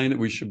you saying that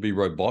we should be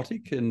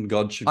robotic and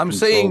God should? I'm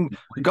saying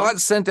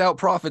God sent out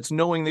prophets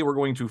knowing they were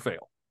going to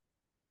fail.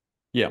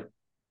 Yeah.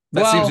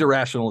 That seems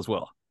irrational as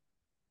well.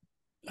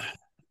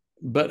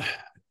 But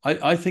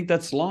I think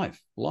that's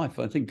life.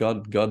 I think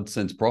God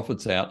sends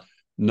prophets out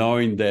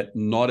knowing that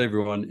not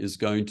everyone is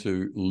going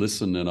to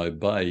listen and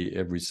obey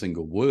every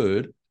single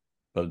word,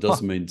 but it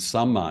doesn't mean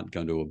some aren't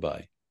going to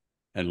obey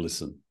and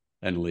listen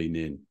and lean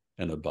in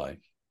and obey.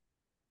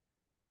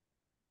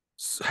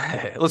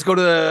 Let's go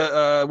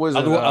to what is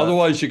it?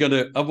 Otherwise, you're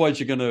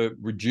going to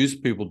reduce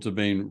people to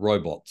being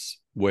robots,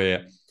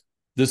 where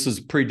this is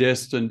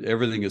predestined,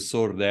 everything is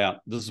sorted out.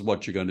 This is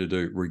what you're going to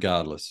do,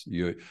 regardless.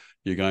 You're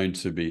going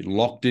to be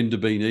locked into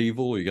being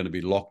evil. You're going to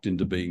be locked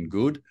into being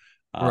good.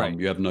 Right.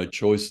 You have no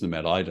choice in the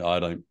matter. I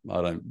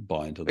don't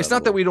buy into that. It's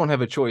not that we don't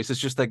have a choice. It's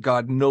just that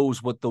God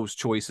knows what those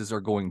choices are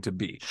going to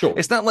be. Sure.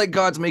 It's not like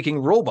God's making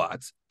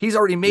robots. He's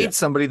already made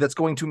somebody that's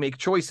going to make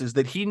choices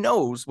that He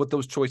knows what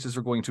those choices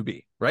are going to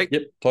be. Right.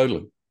 Yep.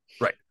 Totally.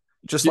 Right.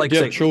 Just do like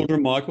you have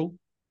children, Michael?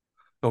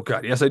 Oh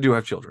God, yes, I do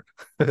have children.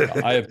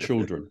 I have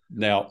children.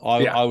 Now,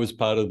 I was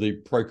part of the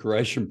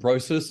procreation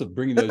process of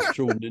bringing those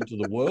children into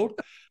the world.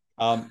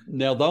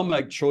 Now, they'll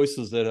make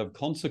choices that have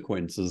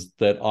consequences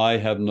that I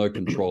have no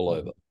control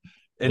over.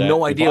 And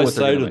no idea what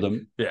they're going to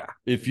make. Yeah.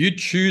 If you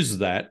choose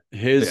that,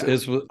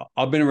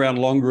 I've been around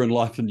longer in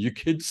life than you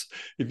kids.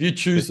 If you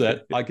choose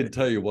that, I can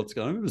tell you what's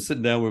going on. I remember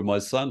sitting down with my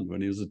son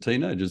when he was a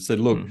teenager and said,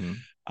 look,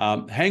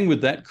 hang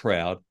with that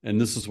crowd and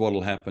this is what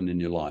will happen in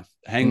your life.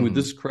 Hang with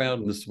this crowd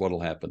and this is what will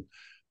happen.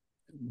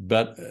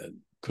 But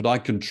could I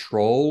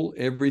control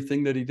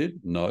everything that he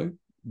did? No.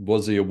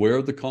 Was he aware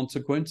of the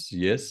consequence?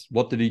 Yes.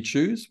 What did he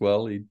choose?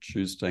 Well, he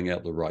chose to hang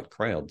out the right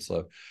crowd.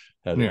 So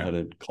had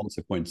a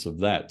consequence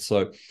of that.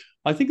 So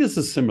I think there's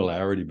a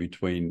similarity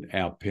between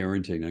our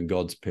parenting and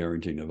God's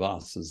parenting of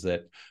us, is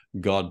that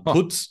God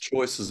puts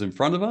choices in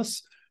front of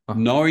us,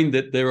 knowing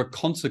that there are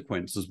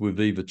consequences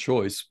with either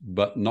choice,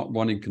 but not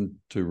wanting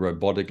to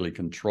robotically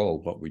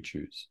control what we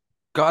choose.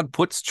 God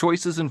puts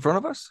choices in front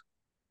of us?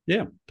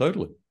 Yeah,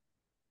 totally.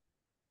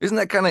 Isn't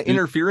that kind of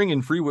interfering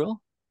in free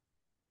will?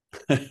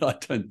 I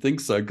don't think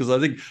so, because I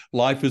think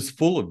life is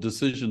full of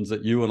decisions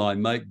that you and I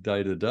make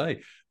day to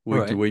day,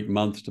 week to week,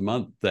 month to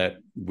month, that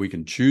we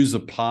can choose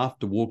a path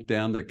to walk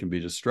down that can be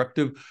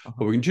destructive,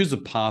 or we can choose a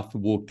path to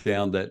walk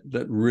down that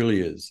really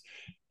is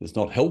is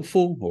not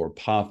helpful, or a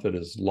path that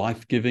is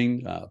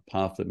life-giving, a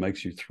path that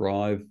makes you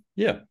thrive.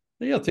 Yeah,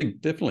 I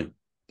think definitely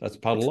that's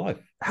part of life.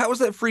 How is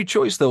that free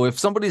choice, though? If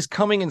somebody's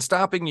coming and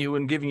stopping you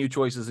and giving you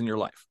choices in your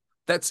life,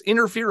 that's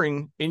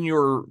interfering in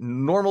your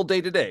normal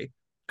day-to-day.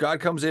 God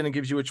comes in and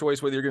gives you a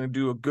choice whether you're going to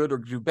do a good or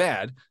do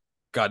bad.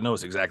 God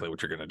knows exactly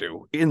what you're going to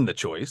do in the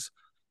choice.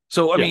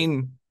 So, I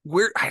mean,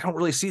 I don't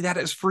really see that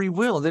as free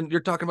will. Then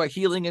you're talking about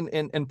healing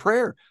and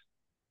prayer.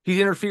 He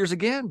interferes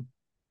again.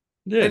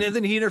 Yeah. And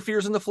then he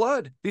interferes in the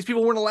flood. These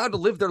people weren't allowed to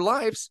live their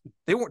lives.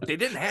 They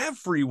didn't have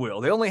free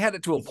will. They only had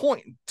it to a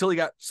point until he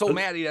got so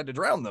mad he had to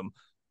drown them.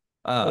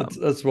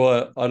 That's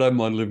why I don't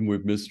mind living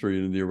with mystery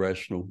and the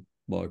irrational,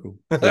 Michael.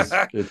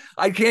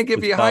 I can't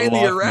get behind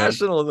the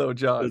irrational, though,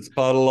 John. It's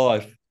part of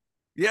life.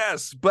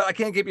 Yes, but I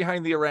can't get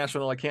behind the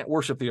irrational. I can't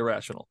worship the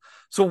irrational.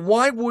 So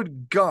why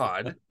would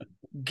God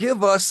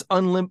give us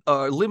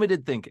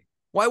limited thinking?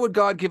 Why would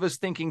God give us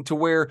thinking to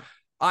where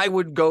I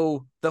would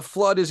go, the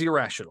flood is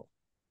irrational,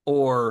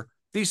 or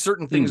these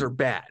certain things are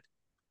bad?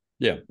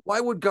 Yeah.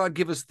 Why would God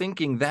give us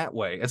thinking that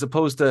way, as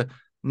opposed to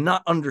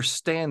not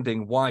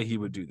understanding why he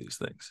would do these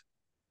things?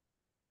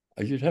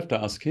 You'd have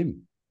to ask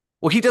him.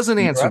 Well, he doesn't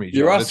answer me,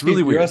 John. It's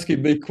really weird. You're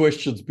asking me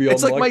questions beyond.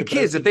 It's like my capacity.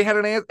 kids. If they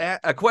had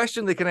a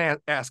question, they can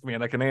ask me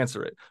and I can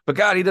answer it. But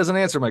God, he doesn't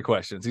answer my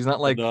questions. He's not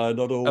like not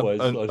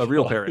always. A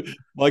real parent.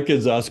 My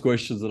kids ask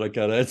questions that I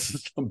can't answer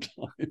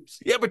sometimes.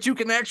 Yeah, but you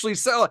can actually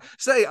say,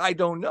 I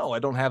don't know. I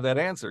don't have that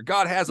answer.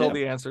 God has all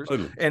the answers.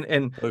 Totally.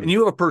 And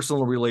you have a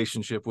personal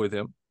relationship with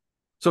him.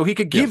 So he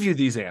could give you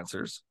these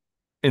answers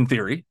in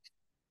theory.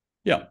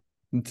 Yeah,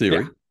 in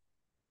theory. Yeah.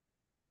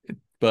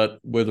 But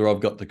whether I've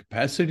got the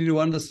capacity to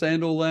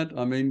understand all that,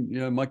 I mean,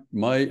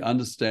 my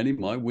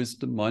understanding, my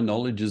wisdom, my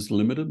knowledge is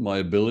limited. My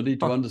ability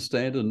to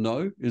understand and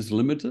know is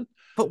limited.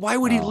 But why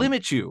would he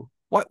limit you?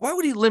 Why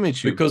would he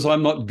limit you? Because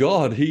I'm not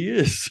God. He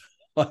is.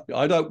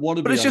 I don't want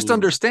to be. But it's just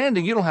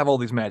understanding. You don't have all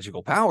these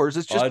magical powers.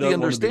 It's just the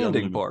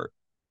understanding part.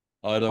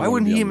 Why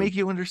wouldn't he make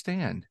you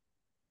understand?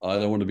 I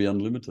don't want to be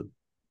unlimited.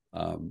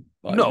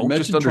 No,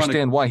 just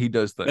understand why he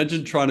does things.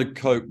 Imagine trying to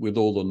cope with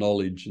all the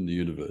knowledge in the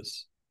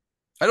universe.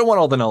 I don't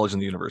want all the knowledge in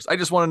the universe. I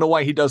just want to know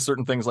why he does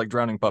certain things like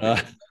drowning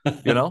puppies.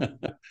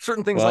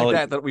 Certain things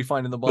like that we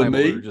find in the Bible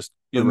that are just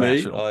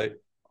irrational.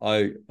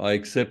 For me, I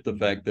accept the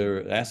fact there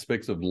are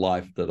aspects of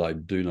life that I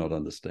do not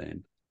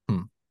understand.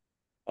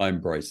 I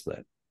embrace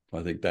that.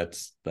 I think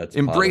that's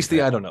embrace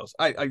the I don't knows.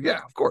 Yeah,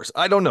 of course,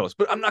 I don't knows,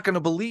 but I'm not going to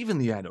believe in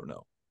the I don't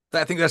know.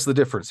 I think that's the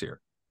difference here.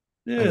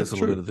 Yeah, that's a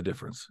little bit of the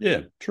difference.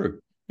 Yeah, true.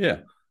 Yeah.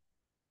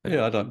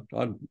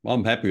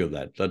 I'm happy with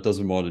that. That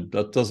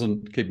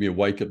doesn't keep me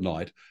awake at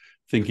night,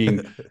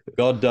 thinking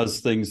God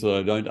does things that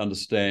I don't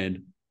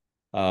understand.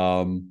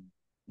 I'm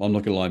not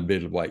going to lie in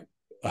bed awake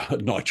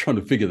at night trying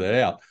to figure that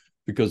out,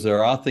 because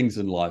there are things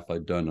in life I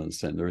don't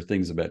understand. There are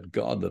things about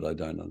God that I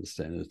don't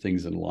understand. There are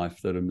things in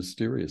life that are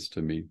mysterious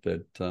to me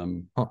that,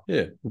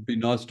 would be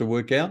nice to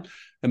work out.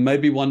 And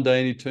maybe one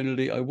day in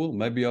eternity I will.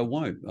 Maybe I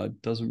won't.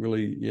 It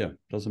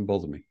doesn't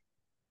bother me.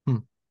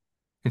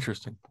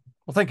 Interesting.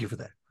 Well, thank you for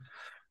that.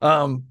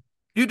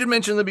 You did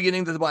mention in the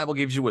beginning that the Bible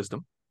gives you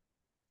wisdom.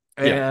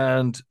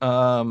 And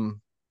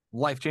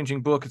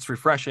life-changing book. It's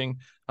refreshing.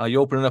 You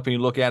open it up and you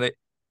look at it.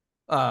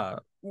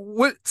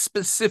 What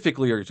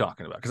specifically are you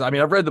talking about? Because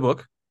I've read the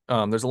book.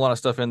 There's a lot of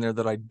stuff in there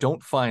that I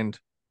don't find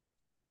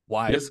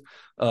wise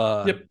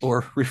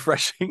or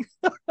refreshing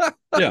for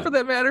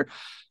that matter.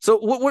 So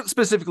what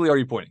specifically are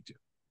you pointing to?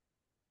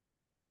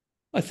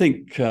 I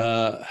think,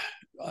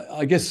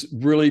 I guess,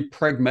 really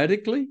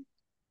pragmatically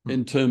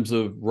in terms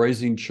of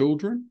raising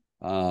children.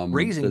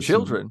 Raising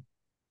children?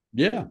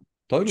 Yeah.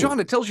 Totally. John,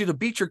 it tells you to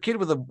beat your kid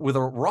with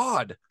a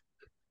rod.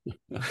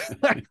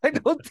 I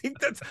don't think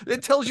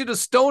it tells you to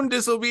stone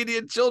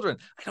disobedient children.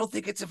 I don't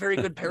think it's a very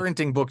good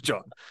parenting book,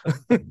 John.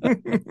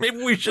 Maybe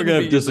we should. We're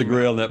going to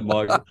disagree on that,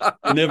 Michael.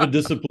 You never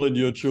discipline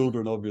your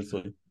children,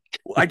 obviously.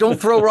 I don't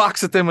throw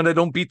rocks at them and I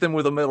don't beat them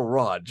with a metal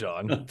rod,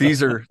 John.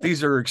 These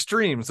are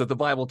extremes that the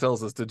Bible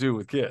tells us to do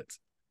with kids.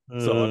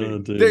 So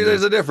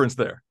there's a difference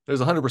there.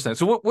 There's 100%.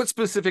 So what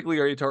specifically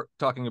are you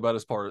talking about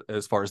as far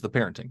as the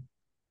parenting?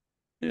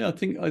 Yeah,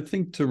 I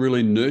think to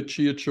really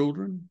nurture your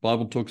children.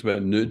 Bible talks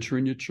about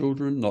nurturing your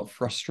children, not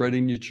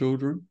frustrating your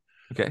children.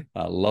 Okay.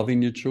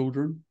 Loving your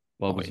children.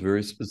 Bible's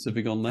very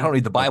specific on that. I don't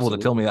need the Bible to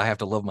tell me I have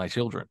to love my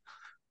children.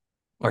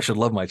 Or I should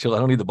love my children.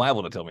 I don't need the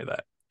Bible to tell me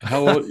that.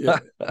 How old?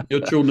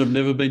 Your children have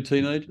never been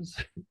teenagers?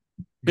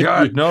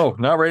 God, no,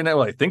 not right now.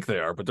 Well, I think they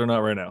are, but they're not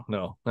right now.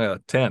 No,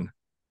 10.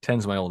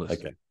 10's my oldest.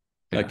 Okay.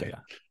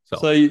 Yeah.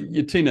 So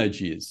your teenage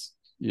years,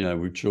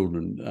 with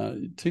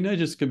children,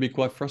 teenagers can be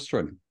quite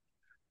frustrating.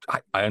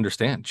 I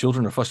understand.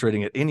 Children are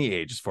frustrating at any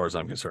age, as far as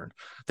I'm concerned.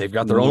 They've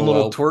got their own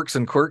little twerks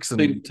and quirks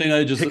and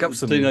teenagers.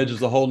 Hiccups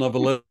teenagers, a whole nother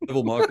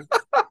level, Michael.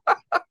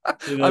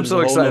 I'm so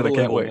excited! I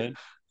can't wait.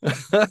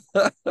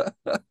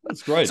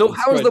 That's great. So,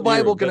 how is the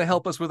Bible going to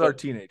help us with our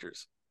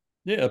teenagers?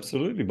 Yeah,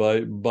 absolutely.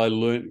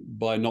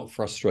 By not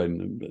frustrating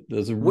them.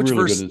 There's a really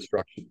good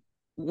instruction.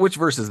 Which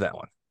verse is that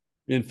one?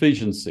 In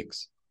Ephesians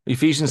 6.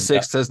 Ephesians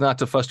 6 says not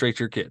to frustrate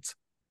your kids.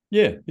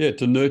 Yeah,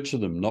 to nurture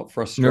them, not Nurture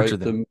frustrate them.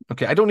 them.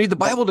 Okay, I don't need the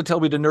Bible to tell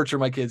me to nurture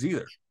my kids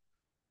either.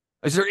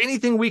 Is there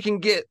anything we can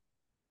get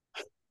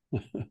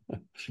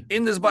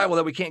in this Bible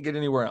that we can't get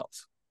anywhere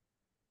else?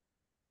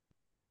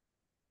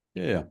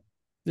 Yeah,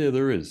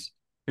 there is.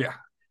 Yeah.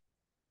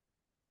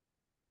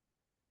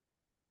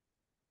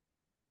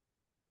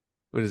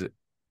 What is it?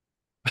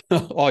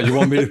 Oh, you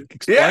want me to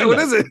explain Yeah, what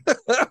that? is it?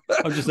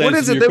 I'm just What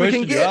is answering it your that we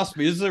can question. You get? asked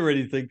me, is there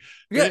anything?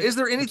 Yeah, is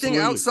there anything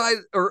absolutely.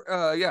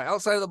 outside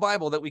outside of the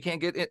Bible that we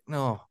can't get in?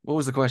 No, what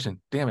was the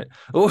question? Damn it.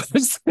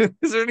 Is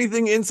there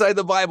anything inside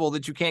the Bible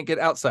that you can't get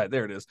outside?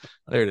 There it is.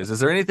 There it is. Is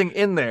there anything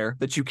in there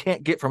that you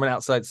can't get from an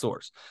outside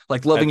source?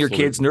 Like loving your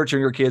kids, Absolutely.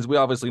 nurturing your kids. We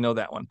obviously know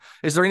that one.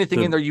 Is there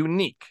anything in there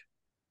unique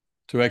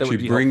To that actually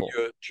would be bring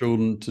helpful? your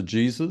children to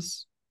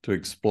Jesus, to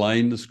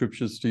explain the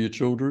scriptures to your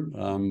children.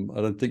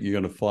 I don't think you're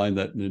going to find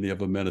that in any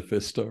other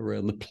manifesto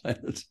around the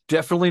planet.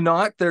 Definitely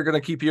not. They're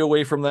going to keep you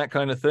away from that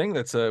kind of thing.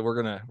 That's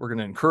we're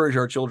gonna encourage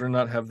our children,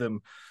 not have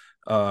them.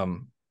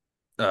 Um,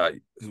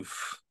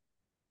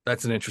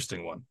 that's an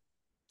interesting one.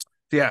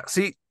 Yeah.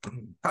 See,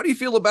 how do you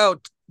feel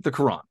about the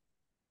Quran?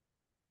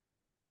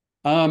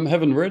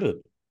 Haven't read it.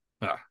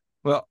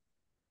 Well,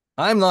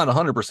 I'm not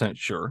 100%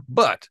 sure,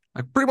 but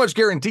I pretty much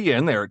guarantee you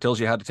in there it tells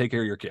you how to take care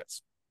of your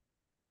kids.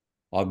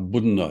 I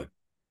wouldn't know.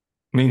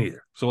 Me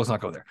neither. So let's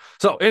not go there.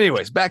 So,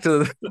 anyways, back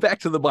to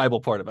the Bible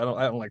part of it. I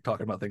don't like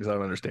talking about things I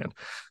don't understand.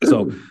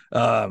 So,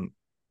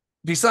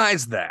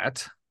 besides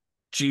that,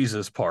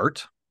 Jesus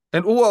part,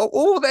 and what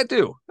will that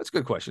do? That's a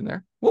good question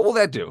there. What will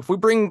that do if we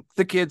bring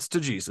the kids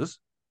to Jesus?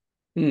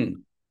 What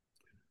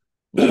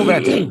will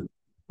that do?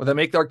 Will that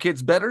make our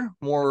kids better,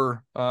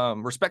 more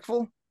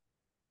respectful?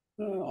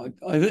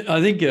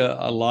 I think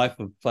a life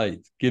of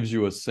faith gives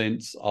you a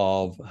sense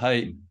of,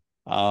 hey,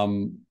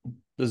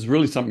 there's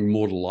really something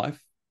more to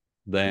life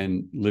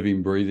than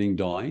living, breathing,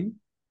 dying.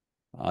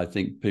 I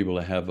think people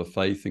that have a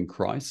faith in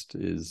Christ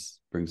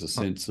brings a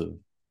sense of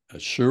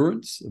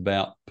assurance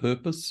about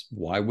purpose,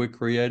 why we're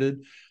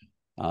created.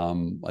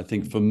 I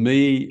think for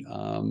me,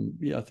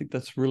 I think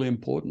that's really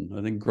important.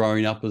 I think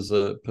growing up as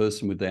a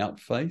person without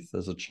faith,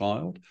 as a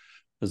child,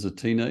 as a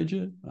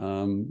teenager,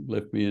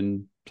 left me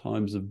in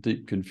times of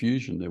deep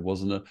confusion. There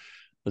wasn't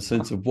a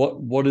sense of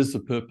what is the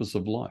purpose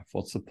of life?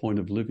 What's the point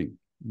of living?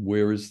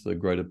 Where is the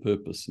greater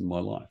purpose in my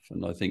life?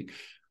 And I think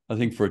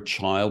for a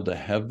child to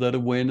have that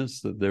awareness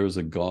that there is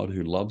a God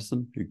who loves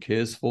them, who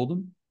cares for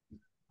them,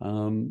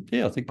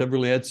 I think that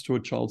really adds to a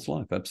child's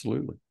life.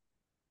 Absolutely.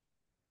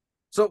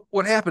 So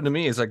what happened to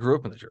me is I grew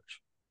up in the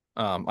church.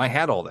 I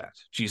had all that.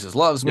 Jesus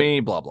loves me,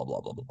 blah, blah,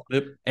 blah, blah, blah.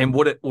 Yep. And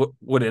what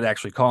it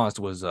actually caused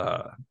was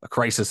a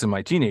crisis in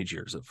my teenage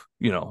years of,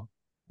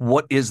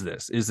 what is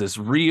this? Is this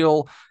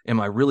real? Am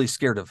I really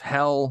scared of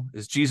hell?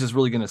 Is Jesus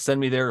really going to send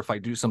me there if I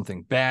do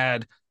something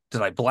bad?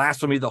 Did I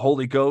blaspheme the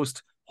Holy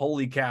Ghost?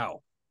 Holy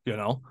cow.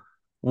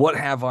 What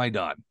have I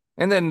done?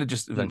 And then it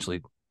just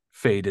eventually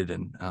faded,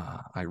 and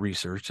I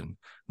researched, and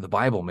the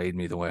Bible made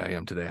me the way I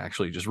am today,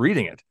 actually just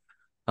reading it.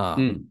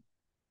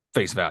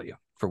 Face value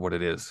for what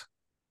it is.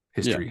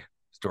 History,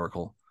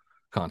 historical,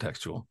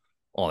 contextual,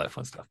 all that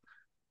fun stuff.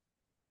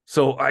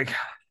 So I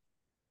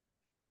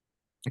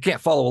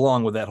can't follow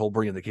along with that whole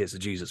bringing the kids to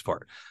Jesus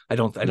part. I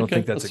don't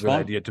think that's a good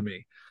idea to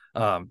me.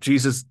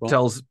 Jesus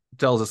tells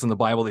us in the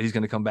Bible that he's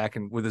going to come back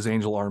with his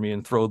angel army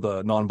and throw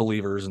the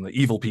non-believers and the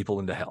evil people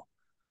into hell.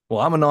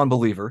 Well, I'm a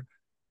non-believer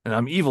and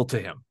I'm evil to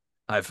him.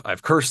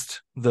 I've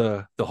cursed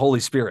the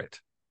Holy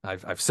Spirit.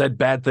 I've said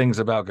bad things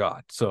about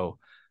God. So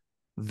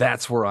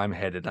that's where I'm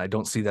headed. I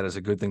don't see that as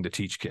a good thing to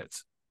teach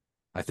kids.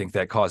 I think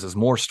that causes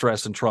more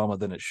stress and trauma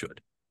than it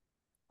should.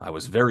 I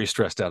was very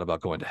stressed out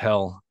about going to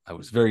hell. I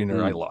was very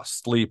nervous. I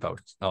lost sleep.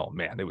 Oh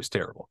man, it was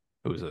terrible.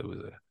 It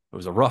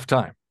was a rough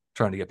time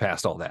trying to get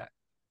past all that.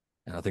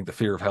 And I think the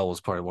fear of hell was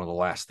probably one of the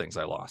last things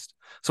I lost.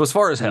 So as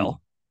far as hell,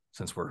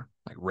 since we're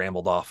like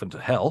rambled off into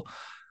hell,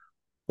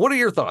 what are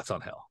your thoughts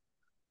on hell?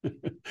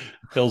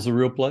 Hell's a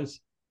real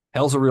place.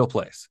 Hell's a real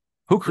place.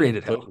 Who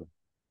created hell?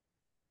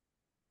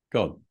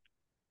 God.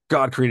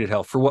 God created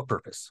hell for what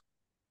purpose?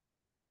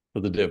 For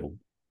the devil.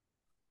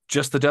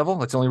 Just the devil?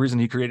 That's the only reason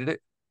he created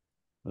it?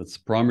 That's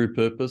the primary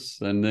purpose.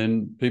 And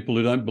then people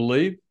who don't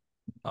believe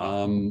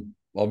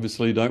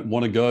obviously don't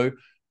want to go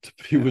to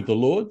be with the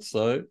Lord.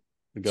 So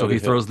he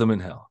throws them in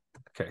hell.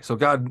 Okay. So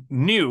God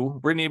knew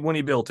when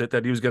he built it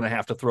that he was going to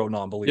have to throw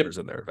non-believers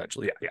in there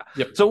eventually. Yeah.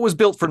 Yep. So it was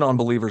built for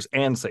non-believers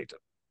and Satan.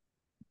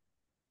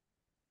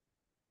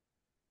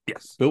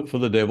 Yes. Built for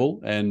the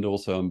devil and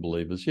also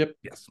unbelievers. Yep.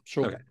 Yes.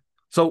 Sure. Okay.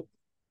 So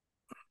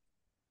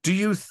do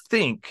you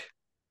think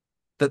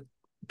that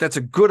that's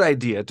a good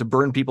idea to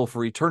burn people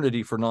for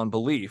eternity for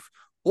non-belief?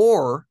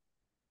 Or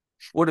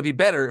would it be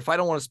better if I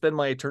don't want to spend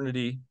my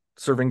eternity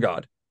serving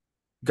God?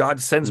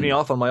 God sends me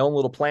off on my own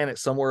little planet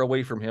somewhere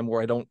away from him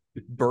where I don't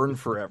burn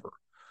forever.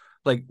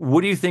 Like, what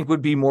do you think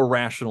would be more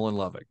rational and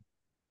loving?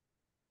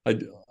 I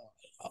think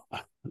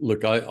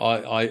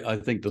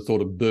the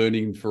thought of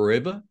burning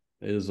forever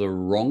is a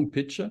wrong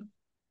picture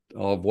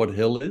of what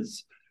hell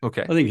is.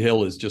 Okay. I think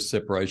hell is just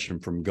separation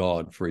from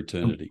God for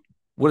eternity.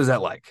 What is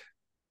that like?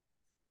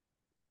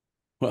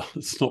 Well,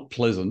 it's not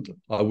pleasant.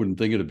 I wouldn't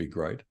think it'd be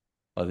great.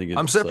 I think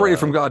I'm it's separated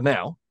from God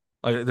now.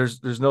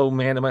 There's no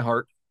man in my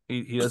heart.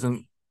 He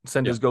doesn't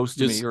send his ghost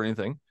to me or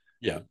anything.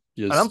 Yeah,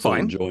 and I'm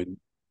fine. Enjoying.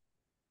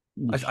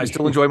 I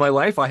still enjoy my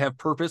life. I have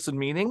purpose and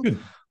meaning. Good.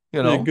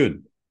 Good. And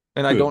good.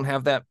 I don't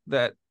have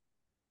that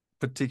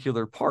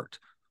particular part.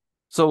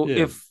 So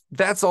if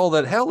that's all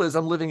that hell is,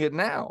 I'm living it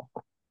now.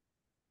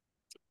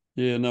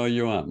 Yeah, no,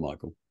 you aren't,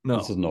 Michael. No,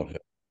 this is not hell.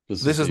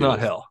 This is not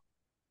hell.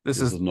 This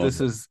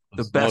is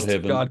the best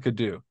God could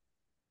do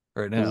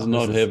right now. This is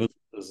not heaven.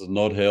 This is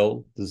not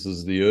hell. This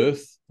is the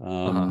earth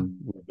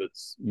with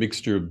its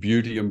mixture of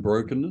beauty and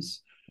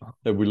brokenness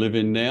that we live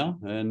in now.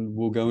 And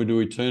we'll go into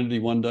eternity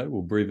one day.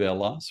 We'll breathe our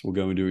last. We'll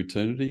go into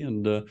eternity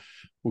and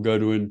we'll go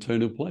to an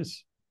eternal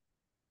place.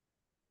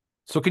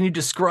 So can you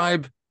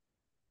describe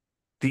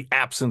the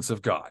absence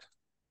of God?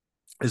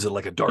 Is it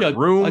like a dark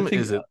room? I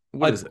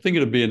think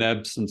it'd be an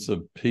absence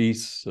of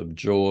peace, of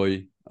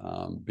joy,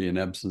 be an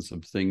absence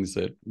of things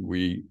that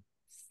we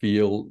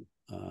feel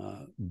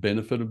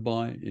benefited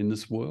by in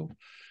this world.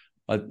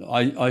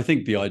 I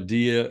think the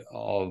idea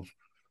of,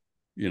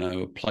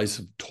 a place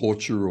of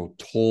torture or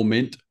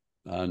torment,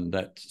 and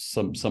that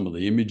some of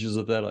the images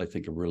of that I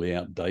think are really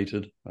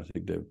outdated. I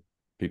think they're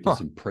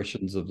people's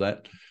impressions of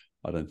that.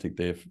 I don't think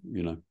they're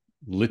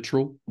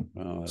literal.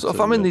 So if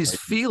I'm in these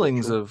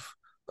feelings of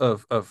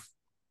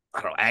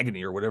I don't know,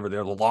 agony or whatever,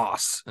 they're the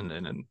loss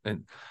and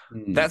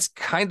that's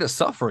kind of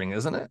suffering,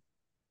 isn't it?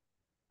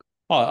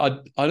 I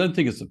don't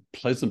think it's a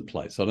pleasant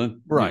place. I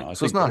don't. Right.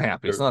 So it's not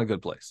happy. It's not a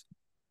good place.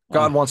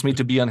 God wants me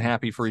to be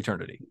unhappy for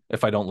eternity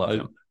if I don't love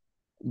him.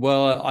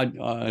 Well,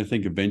 I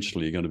think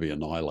eventually you're going to be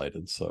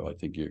annihilated. So I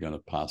think you're going to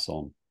pass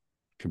on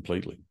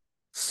completely.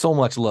 So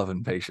much love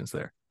and patience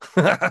there.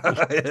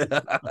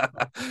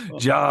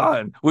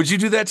 John, would you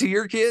do that to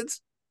your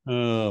kids?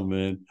 Oh,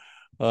 man.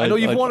 I know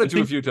you've wanted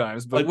to a few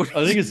times, but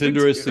I think it's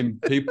interesting.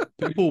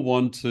 People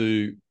want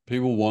to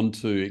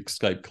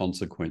escape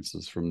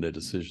consequences from their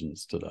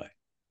decisions today.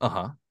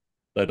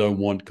 They don't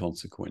want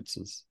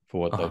consequences for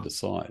what they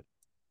decide.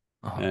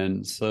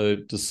 And so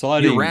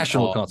deciding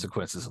irrational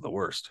consequences are the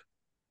worst.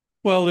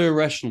 Well, they're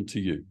irrational to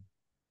you.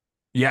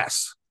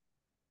 Yes,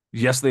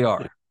 they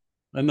are,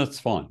 and that's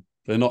fine.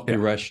 They're not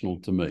irrational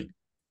to me.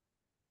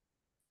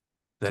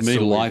 That's to me,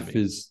 so life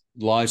is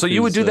life. So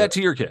you would do that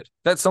to your kid?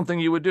 That's something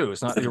you would do.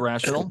 It's not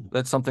irrational.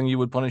 That's something you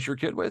would punish your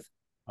kid with.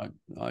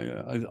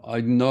 I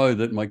know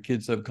that my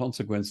kids have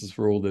consequences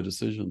for all their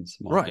decisions,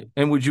 Michael. Right?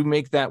 And would you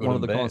make that one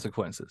of the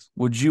consequences?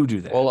 Would you do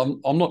that? Well,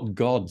 I'm not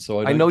God,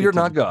 so I know you're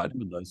not God.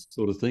 Those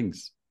sort of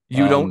things.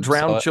 You don't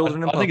drown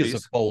children and puppies. I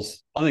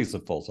think it's a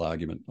false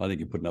argument. I think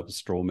you're putting up a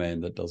straw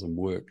man that doesn't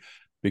work,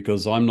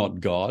 because I'm not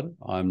God.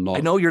 I'm not. I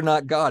know you're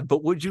not God,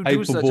 but would you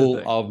do such a thing?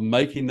 Of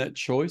making that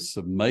choice,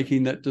 of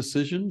making that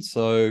decision?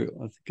 So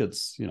I think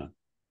it's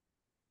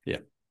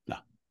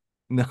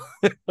No,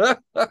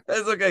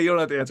 that's okay. You don't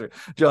have to answer.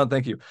 John,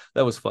 thank you.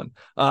 That was fun.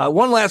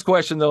 One last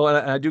question, though,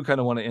 and I do kind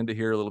of want to end it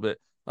here a little bit.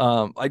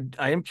 I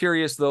am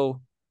curious,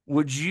 though.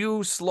 Would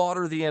you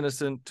slaughter the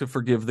innocent to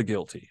forgive the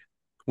guilty?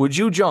 Would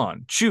you,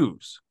 John,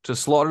 choose to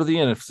slaughter the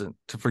innocent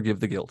to forgive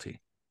the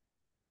guilty?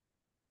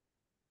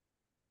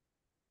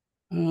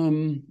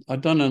 I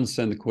don't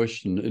understand the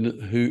question.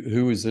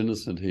 Who is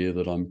innocent here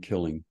that I'm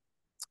killing?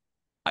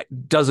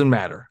 It doesn't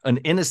matter. An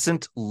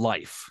innocent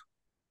life.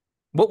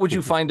 What would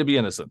you find to be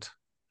innocent?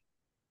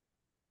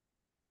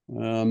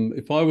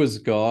 If I was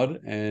God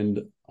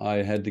and I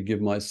had to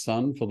give my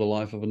son for the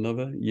life of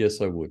another,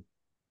 yes, I would.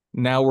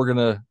 Now we're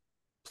going to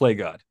play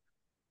God.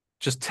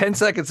 Just 10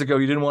 seconds ago,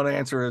 you didn't want to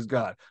answer as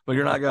God, but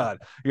you're not God.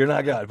 You're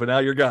not God, but now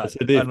you're God.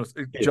 Yes,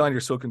 John,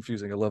 you're so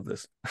confusing. I love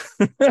this.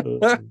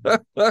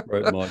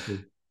 Right, Michael.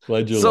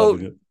 Glad you're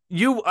loving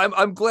it.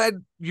 I'm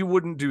glad you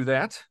wouldn't do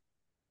that.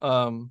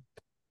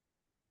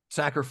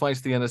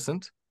 Sacrifice the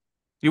innocent.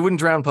 You wouldn't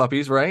drown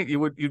puppies, right?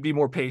 You'd be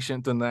more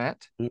patient than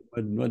that.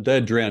 My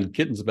dad drowned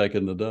kittens back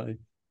in the day.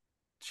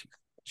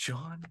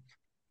 John.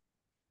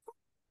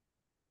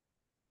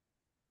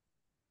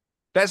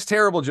 That's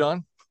terrible,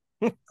 John.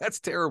 That's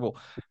terrible.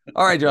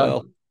 All right, John.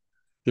 Well,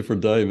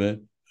 different day,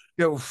 man.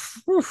 All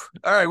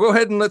right, go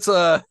ahead and let's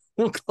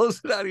we'll close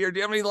it out here. Do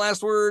you have any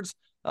last words?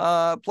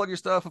 Plug your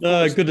stuff.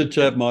 Good to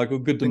chat, Michael.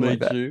 Good to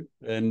meet you.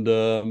 And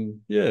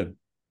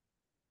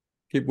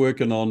keep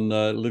working on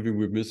living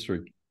with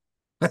mystery.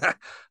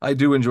 I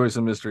do enjoy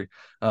some mystery.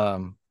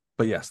 But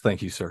yes,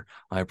 thank you, sir.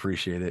 I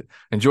appreciate it.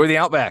 Enjoy the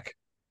Outback.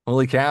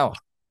 Holy cow.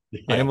 Yeah,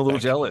 I am a little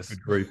jealous.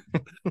 Good grief.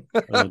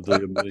 Oh,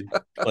 dear me.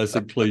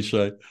 Classic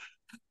cliche.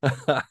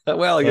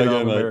 Well,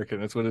 I'm American.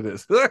 That's what it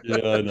is. Yeah,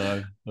 I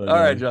know. All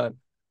right, John.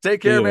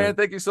 Take care, man.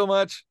 Thank you so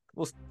much.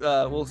 We'll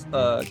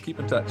keep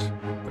in touch.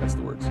 That's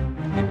the words. Keep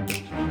in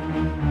touch.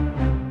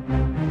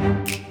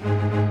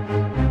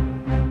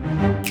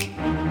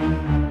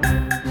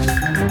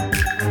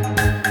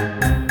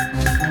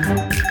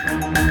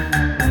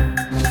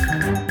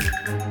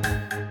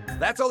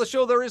 That's all the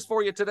show there is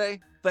for you today.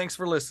 Thanks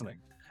for listening.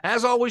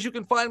 As always, you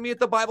can find me at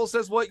the Bible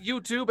Says What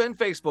YouTube and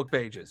Facebook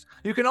pages.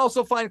 You can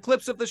also find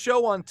clips of the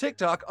show on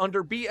TikTok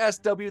under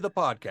BSW the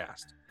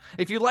Podcast.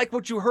 If you like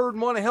what you heard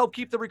and want to help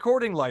keep the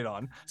recording light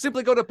on,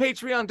 simply go to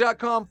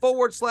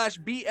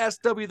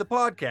patreon.com/BSW the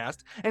podcast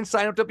and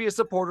sign up to be a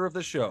supporter of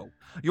the show.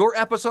 Your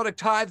episodic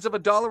tithes of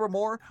 $1 or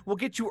more will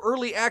get you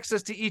early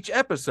access to each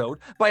episode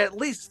by at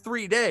least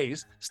 3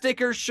 days,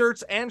 stickers,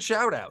 shirts, and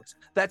shoutouts.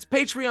 That's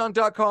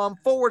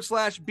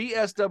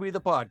patreon.com/BSW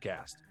the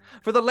podcast.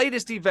 For the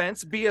latest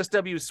events,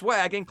 BSW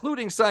swag,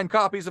 including signed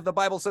copies of The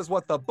Bible Says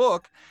What the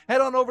book,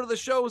 head on over to the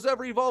show's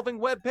ever-evolving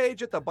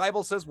webpage at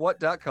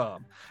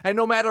thebiblesayswhat.com. And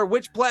no matter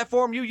which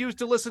platform you use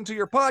to listen to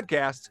your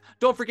podcasts,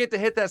 don't forget to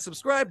hit that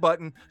subscribe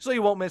button so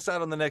you won't miss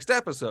out on the next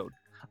episode.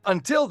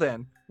 Until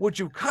then, would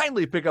you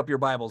kindly pick up your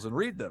Bibles and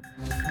read them?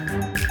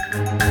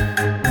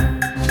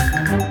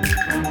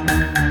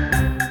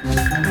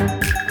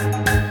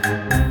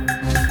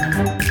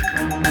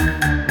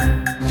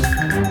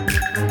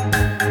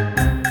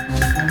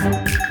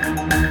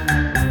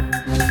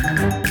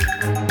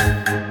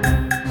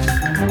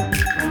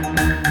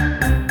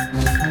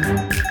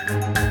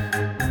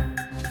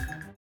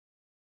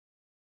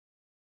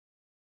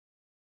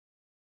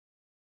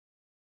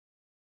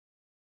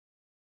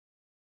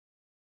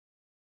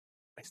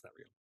 It's not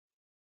real.